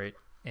this rate.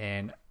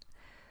 And,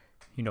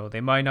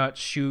 they might not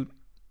shoot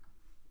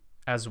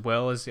as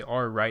well as they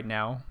are right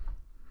now,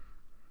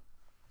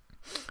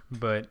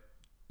 but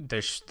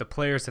the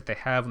players that they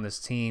have on this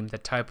team, the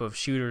type of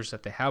shooters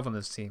that they have on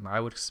this team, I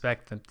would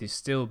expect them to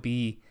still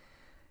be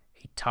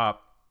a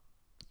top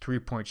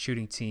 3-point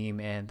shooting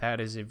team, and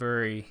that is a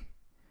very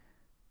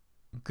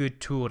good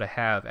tool to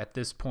have at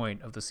this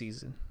point of the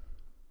season.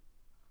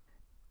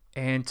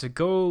 And to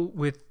go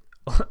with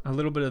a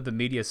little bit of the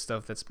media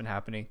stuff that's been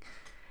happening,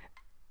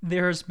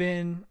 there has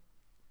been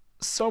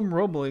some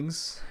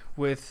rumblings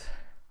with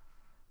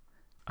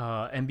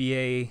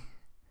NBA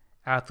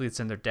athletes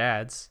and their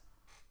dads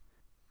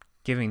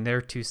giving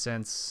their 2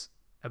 cents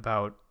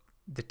about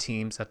the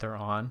teams that they're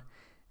on.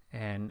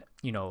 And,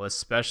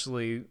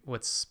 especially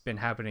what's been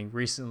happening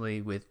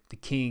recently with the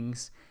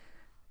Kings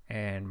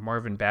and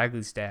Marvin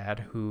Bagley's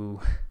dad,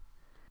 who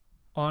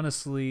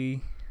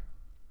honestly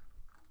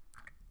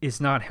is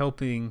not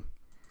helping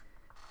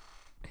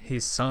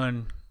his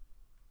son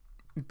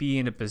be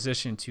in a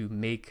position to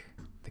make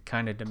the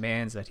kind of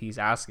demands that he's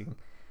asking,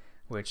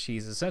 which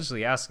he's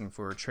essentially asking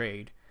for a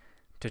trade,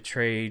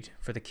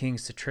 for the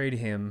Kings to trade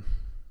him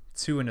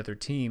to another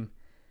team.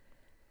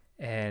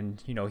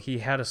 And, he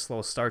had a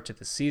slow start to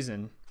the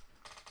season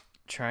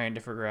trying to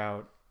figure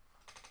out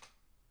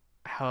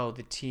how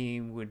the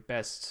team would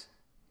best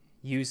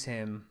use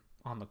him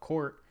on the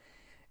court.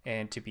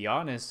 And to be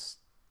honest,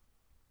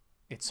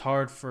 it's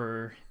hard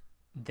for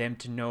them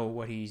to know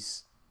what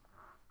he's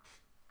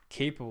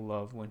capable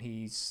of when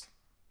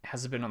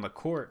hasn't been on the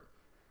court.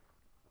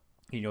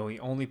 He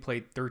only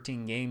played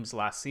 13 games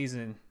last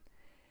season,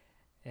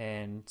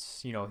 and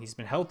he's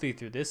been healthy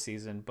through this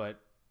season, but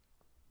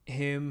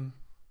him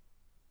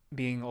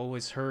being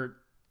always hurt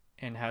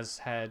and has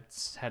had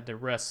to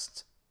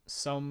rest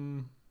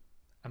some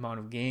amount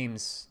of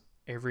games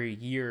every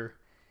year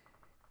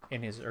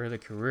in his early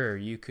career,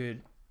 you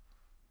could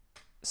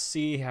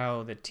see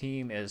how the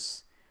team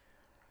is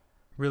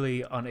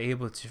really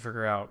unable to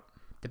figure out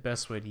the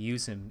best way to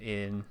use him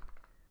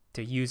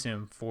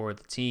for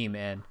the team.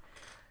 And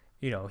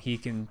he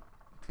can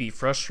be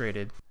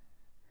frustrated.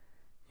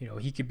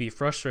 He could be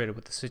frustrated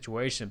with the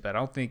situation, but I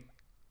don't think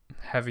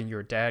having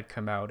your dad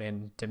come out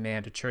and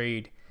demand a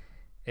trade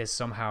is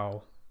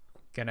somehow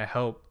gonna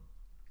help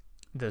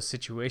the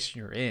situation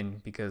you're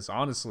in, because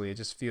honestly it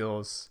just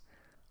feels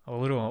a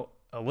little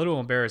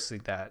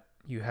embarrassing that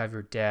you have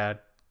your dad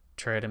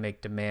try to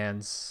make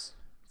demands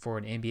for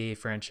an NBA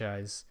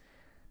franchise,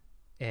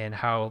 and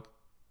how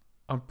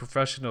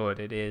unprofessional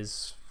it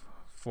is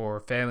for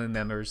family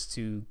members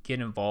to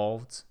get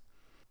involved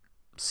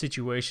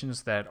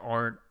situations that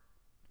aren't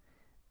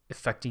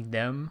affecting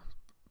them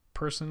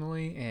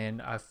personally.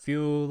 And I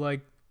feel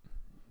like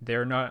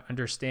they're not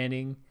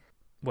understanding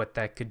what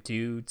that could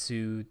do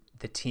to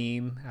the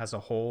team as a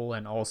whole,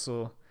 and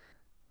also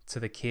to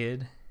the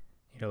kid,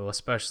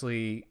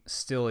 especially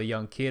still a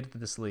young kid in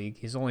this league.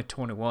 He's only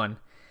 21,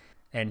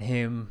 and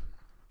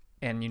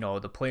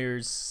the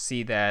players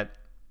see that,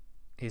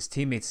 his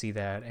teammates see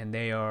that, and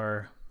they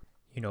are,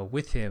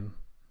 with him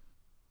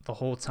the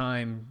whole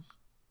time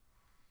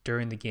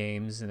during the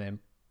games, and then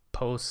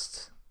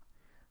post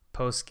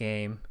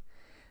game,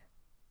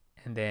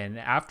 and then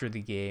after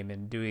the game,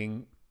 and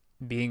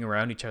being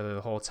around each other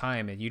the whole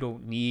time. And you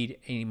don't need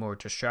any more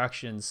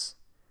distractions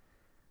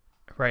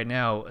right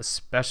now,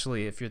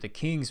 especially if you're the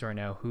Kings right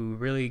now, who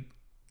really,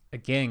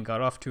 again,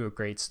 got off to a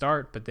great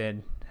start, but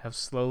then have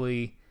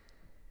slowly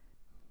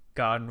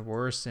gotten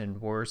worse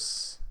and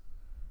worse,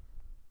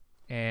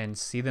 and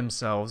see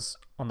themselves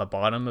on the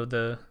bottom of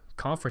the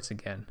conference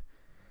again.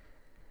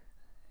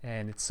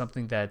 And it's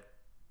something that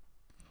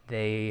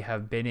they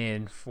have been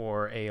in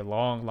for a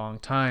long, long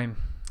time.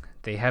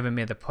 They haven't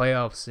made the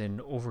playoffs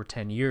in over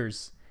 10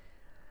 years.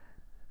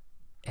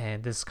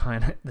 And this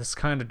kind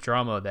of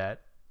drama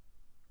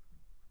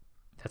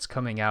that's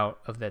coming out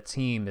of that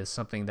team is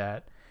something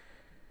that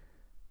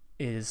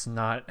is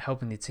not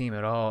helping the team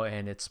at all,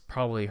 and it's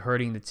probably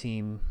hurting the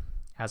team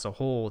as a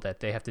whole, that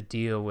they have to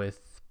deal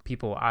with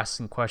people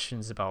asking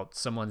questions about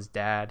someone's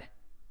dad,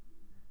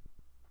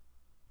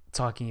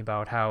 talking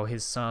about how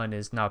his son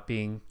is not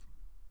being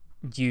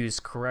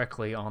used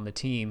correctly on the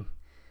team,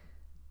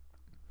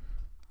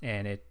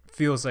 and it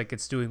feels like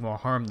it's doing more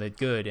harm than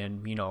good.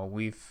 And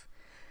we've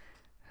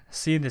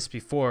seen this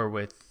before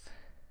with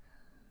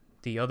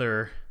the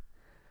other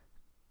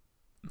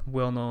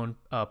well-known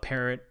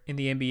parent in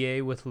the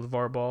NBA, with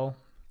LeVar Ball,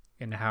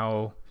 and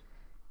how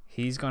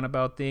he's gone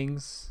about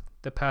things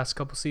the past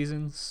couple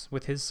seasons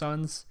with his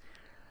sons.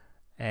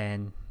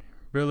 And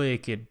really,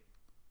 it could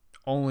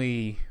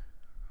only,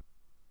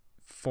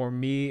 for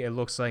me, it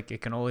looks like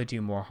it can only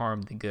do more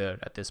harm than good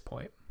at this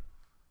point.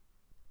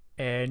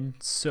 And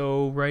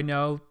so right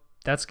now,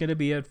 that's going to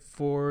be it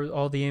for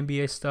all the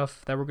NBA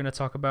stuff that we're going to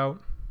talk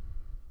about.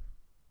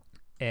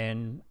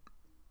 And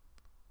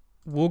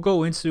we'll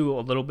go into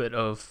a little bit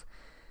of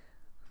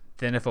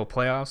the NFL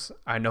playoffs.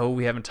 I know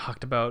we haven't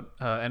talked about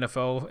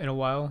NFL in a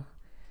while.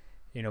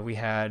 We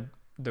had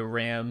the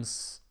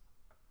Rams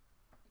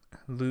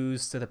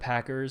lose to the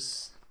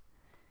Packers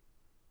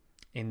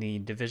in the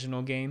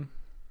divisional game,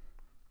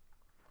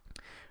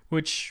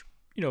 which,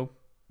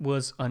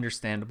 was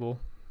understandable.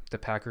 The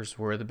Packers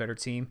were the better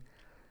team.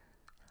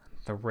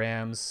 The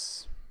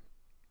Rams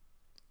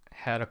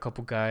had a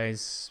couple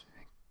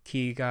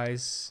key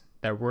guys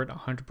that weren't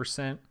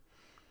 100%.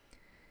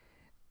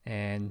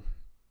 And,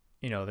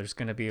 there's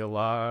going to be a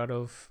lot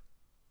of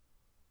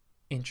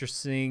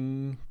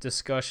interesting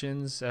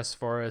discussions as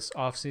far as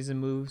offseason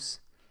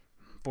moves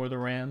for the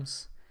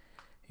Rams.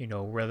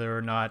 Whether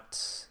or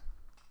not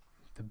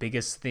the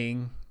biggest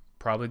thing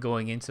probably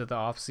going into the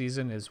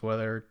offseason is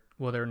whether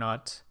whether or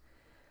not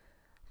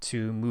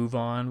to move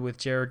on with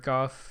Jared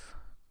Goff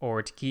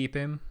or to keep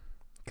him,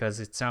 because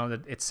it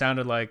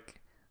sounded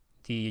like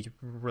the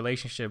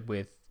relationship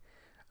with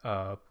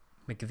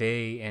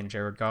McVay and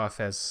Jared Goff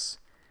has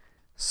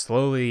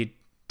slowly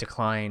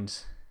declined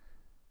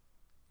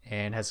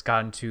and has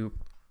gotten to,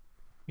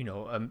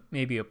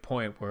 maybe a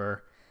point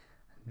where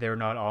they're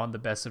not on the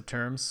best of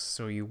terms.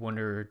 So you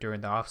wonder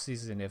during the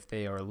offseason if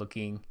they are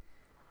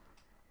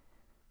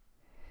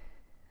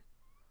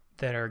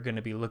going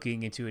to be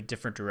looking into a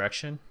different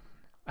direction.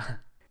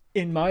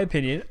 In my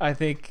opinion, I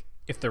think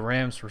if the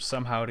Rams were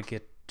somehow to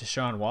get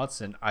Deshaun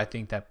Watson, I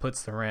think that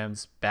puts the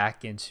Rams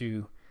back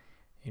into,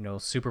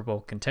 Super Bowl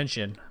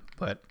contention.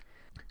 But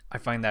I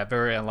find that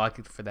very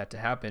unlikely for that to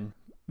happen.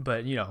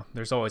 But,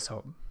 there's always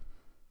hope.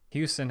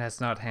 Houston has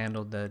not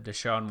handled the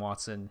Deshaun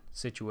Watson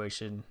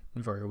situation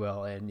very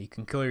well, and you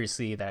can clearly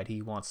see that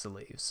he wants to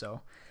leave.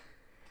 So,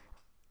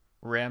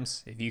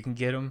 Rams, if you can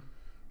get him,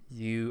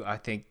 I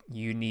think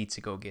you need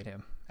to go get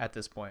him at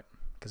this point,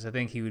 because I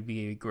think he would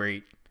be a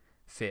great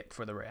fit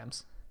for the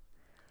Rams.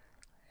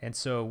 And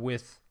so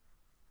with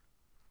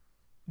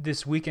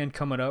this weekend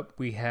coming up,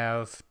 we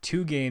have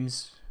 2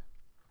 games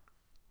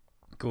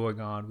going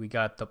on. We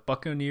got the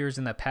Buccaneers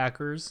and the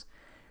Packers,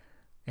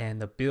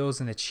 and the Bills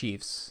and the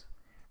Chiefs.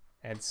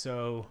 And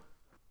so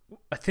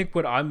I think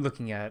what I'm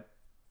looking at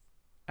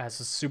as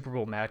a Super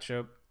Bowl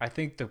matchup, I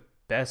think the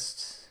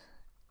best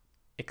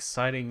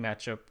exciting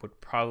matchup would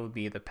probably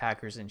be the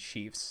Packers and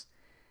Chiefs.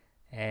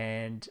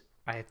 And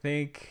I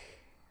think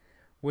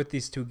with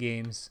these 2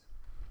 games,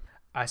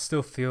 I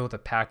still feel the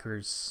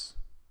Packers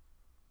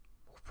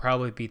will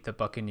probably beat the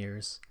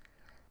Buccaneers,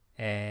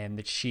 and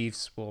the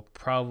Chiefs will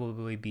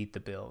probably beat the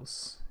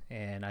Bills.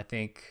 And I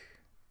think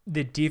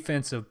the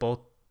defense of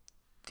both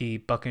the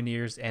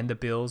Buccaneers and the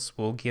Bills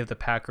will give the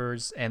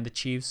Packers and the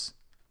Chiefs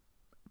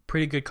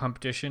pretty good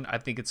competition. I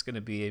think it's going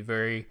to be a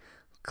very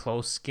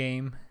close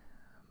game,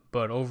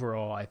 but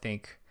overall, I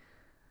think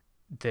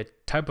the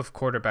type of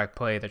quarterback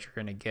play that you're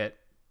going to get,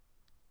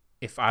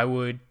 if I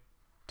would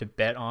to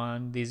bet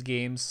on these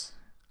games,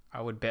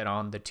 I would bet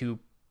on the 2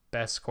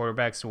 best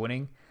quarterbacks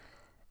winning.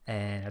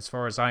 And as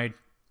far as I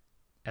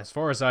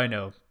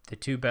know, the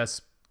 2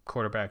 best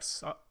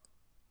quarterbacks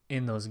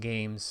in those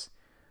games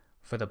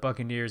for the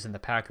Buccaneers and the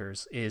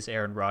Packers is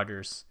Aaron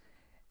Rodgers,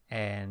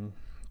 and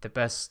the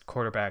best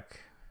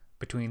quarterback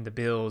between the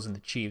Bills and the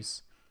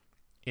Chiefs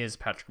is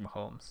Patrick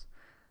Mahomes.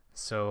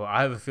 So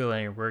I have a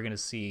feeling we're going to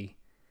see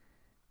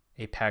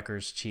a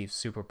Packers-Chiefs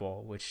Super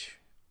Bowl, which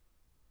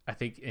I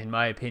think, in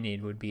my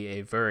opinion, would be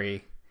a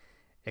very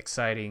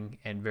exciting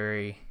and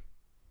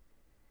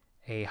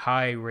a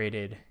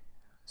high-rated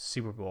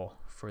Super Bowl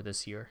for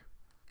this year.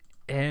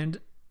 And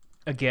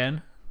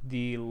again,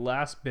 the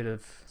last bit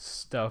of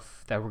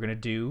stuff that we're going to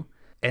do,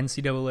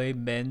 NCAA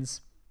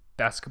men's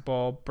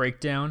basketball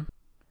breakdown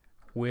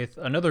with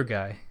another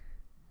guy.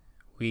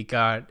 We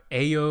got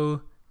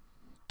Ayo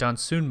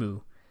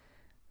Dosunmu,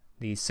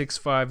 the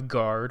 6'5"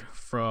 guard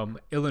from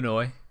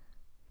Illinois.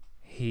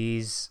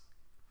 He's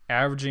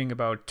averaging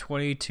about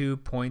 22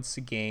 points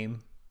a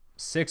game,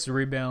 6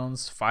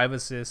 rebounds, 5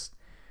 assists,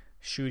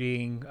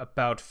 shooting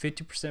about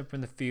 50% from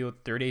the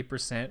field,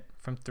 38%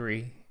 from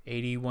 3,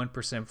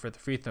 81% for the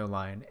free throw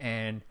line.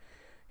 And,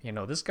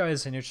 this guy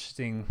is an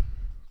interesting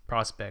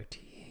prospect.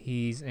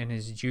 He's in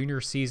his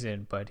junior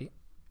season, but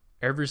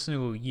every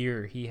single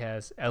year he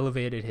has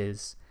elevated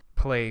his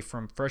play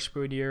from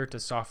freshman year to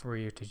sophomore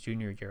year to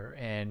junior year.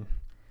 And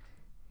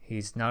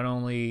he's not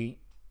only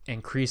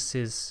increased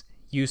his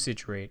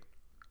usage rate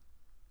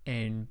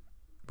and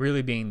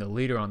really being the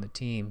leader on the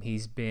team,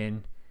 he's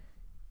been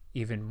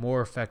even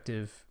more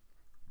effective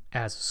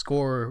as a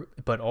scorer,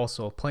 but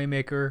also a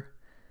playmaker.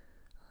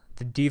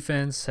 The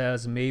defense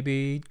has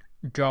maybe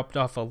dropped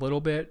off a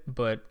little bit,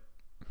 but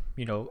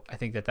I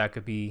think that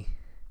could be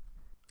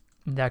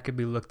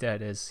looked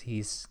at as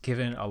he's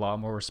given a lot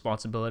more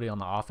responsibility on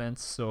the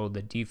offense, so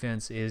the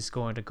defense is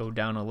going to go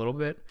down a little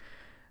bit.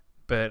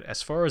 But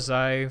as far as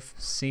I've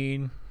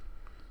seen,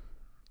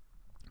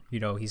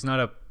 he's not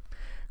a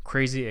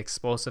crazy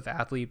explosive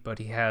athlete, but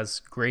he has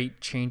great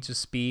change of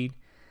speed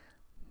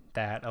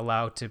that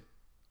allow to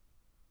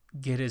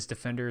get his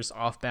defenders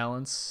off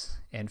balance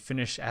and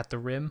finish at the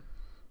rim.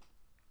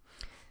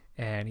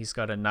 And he's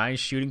got a nice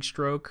shooting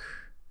stroke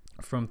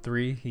from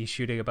 3. He's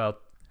shooting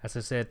about, as I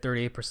said,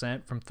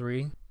 38% from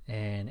 3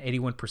 and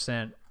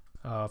 81%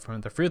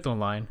 from the free throw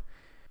line,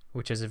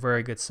 which is a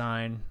very good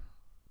sign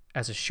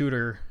as a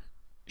shooter,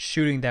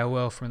 shooting that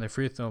well from the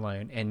free throw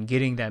line and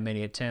getting that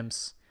many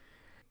attempts.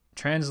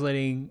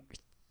 Translating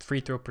free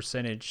throw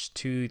percentage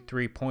to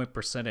 3-point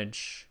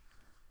percentage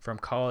from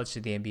college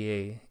to the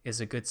NBA is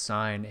a good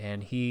sign,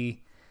 and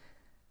he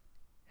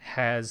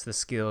has the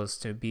skills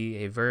to be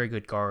a very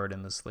good guard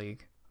in this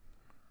league.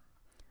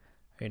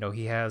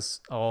 He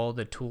has all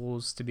the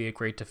tools to be a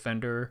great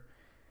defender.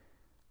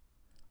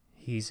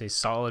 He's a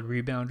solid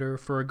rebounder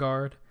for a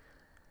guard,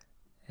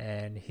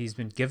 and he's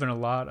been given a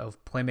lot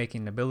of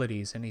playmaking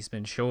abilities, and he's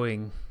been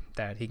showing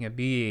that he can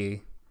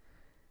be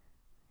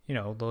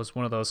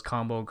one of those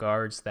combo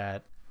guards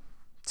that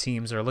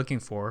teams are looking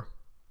for.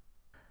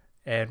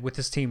 And with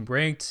this team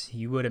ranked,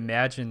 you would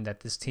imagine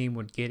that this team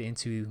would get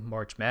into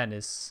March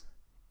Madness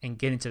and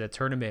get into the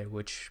tournament,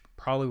 which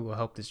probably will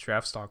help this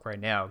draft stock right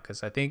now,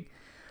 because I think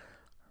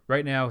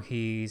right now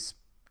he's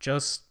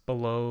just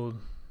below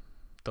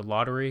the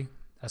lottery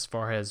as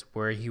far as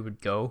where he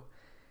would go.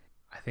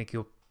 I think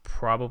he'll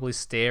probably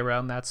stay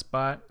around that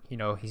spot.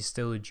 He's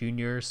still a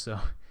junior, so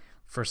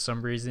for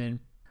some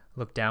reason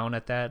look down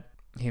at that,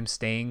 him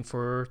staying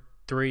for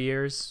 3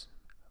 years,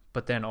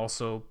 but then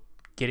also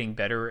getting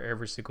better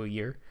every single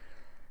year.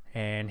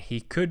 And he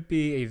could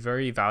be a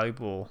very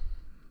valuable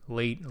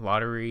late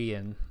lottery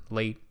and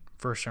late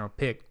first round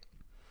pick.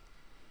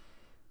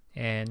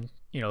 And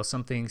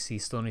some things he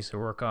still needs to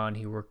work on.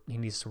 He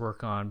needs to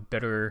work on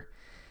better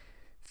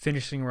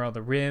finishing around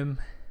the rim,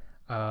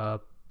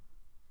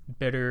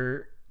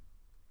 better,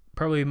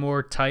 probably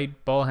more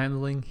tight ball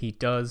handling. He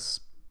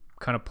does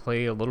kind of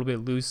play a little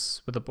bit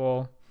loose with the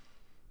ball,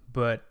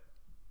 but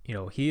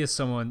he is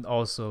someone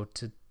also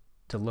to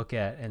look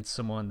at, and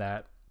someone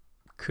that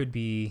could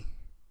be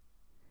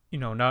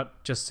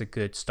not just a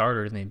good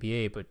starter in the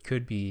NBA, but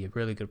could be a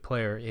really good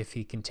player if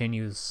he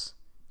continues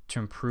to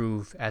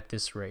improve at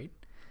this rate.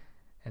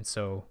 And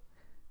so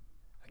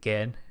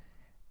again,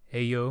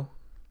 Ayo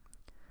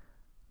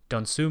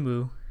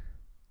Dosunmu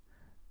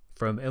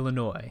from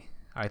Illinois,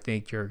 I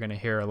think you're going to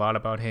hear a lot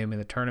about him in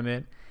the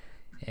tournament,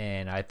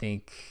 and I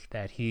think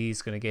that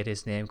he's going to get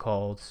his name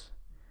called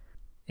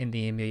in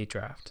the NBA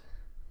draft.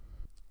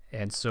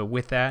 And so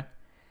with that,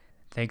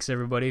 thanks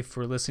everybody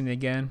for listening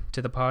again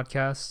to the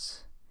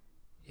podcast.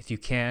 If you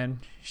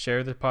can,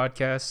 share the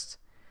podcast.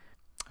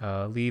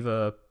 Leave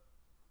a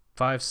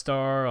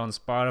 5-star on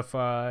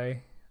Spotify,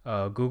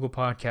 Google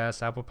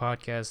Podcasts, Apple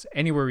Podcasts,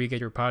 anywhere you get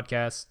your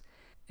podcasts.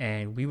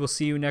 And we will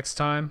see you next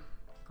time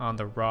on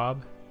the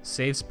Rob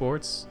Save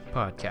Sports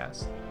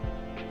podcast.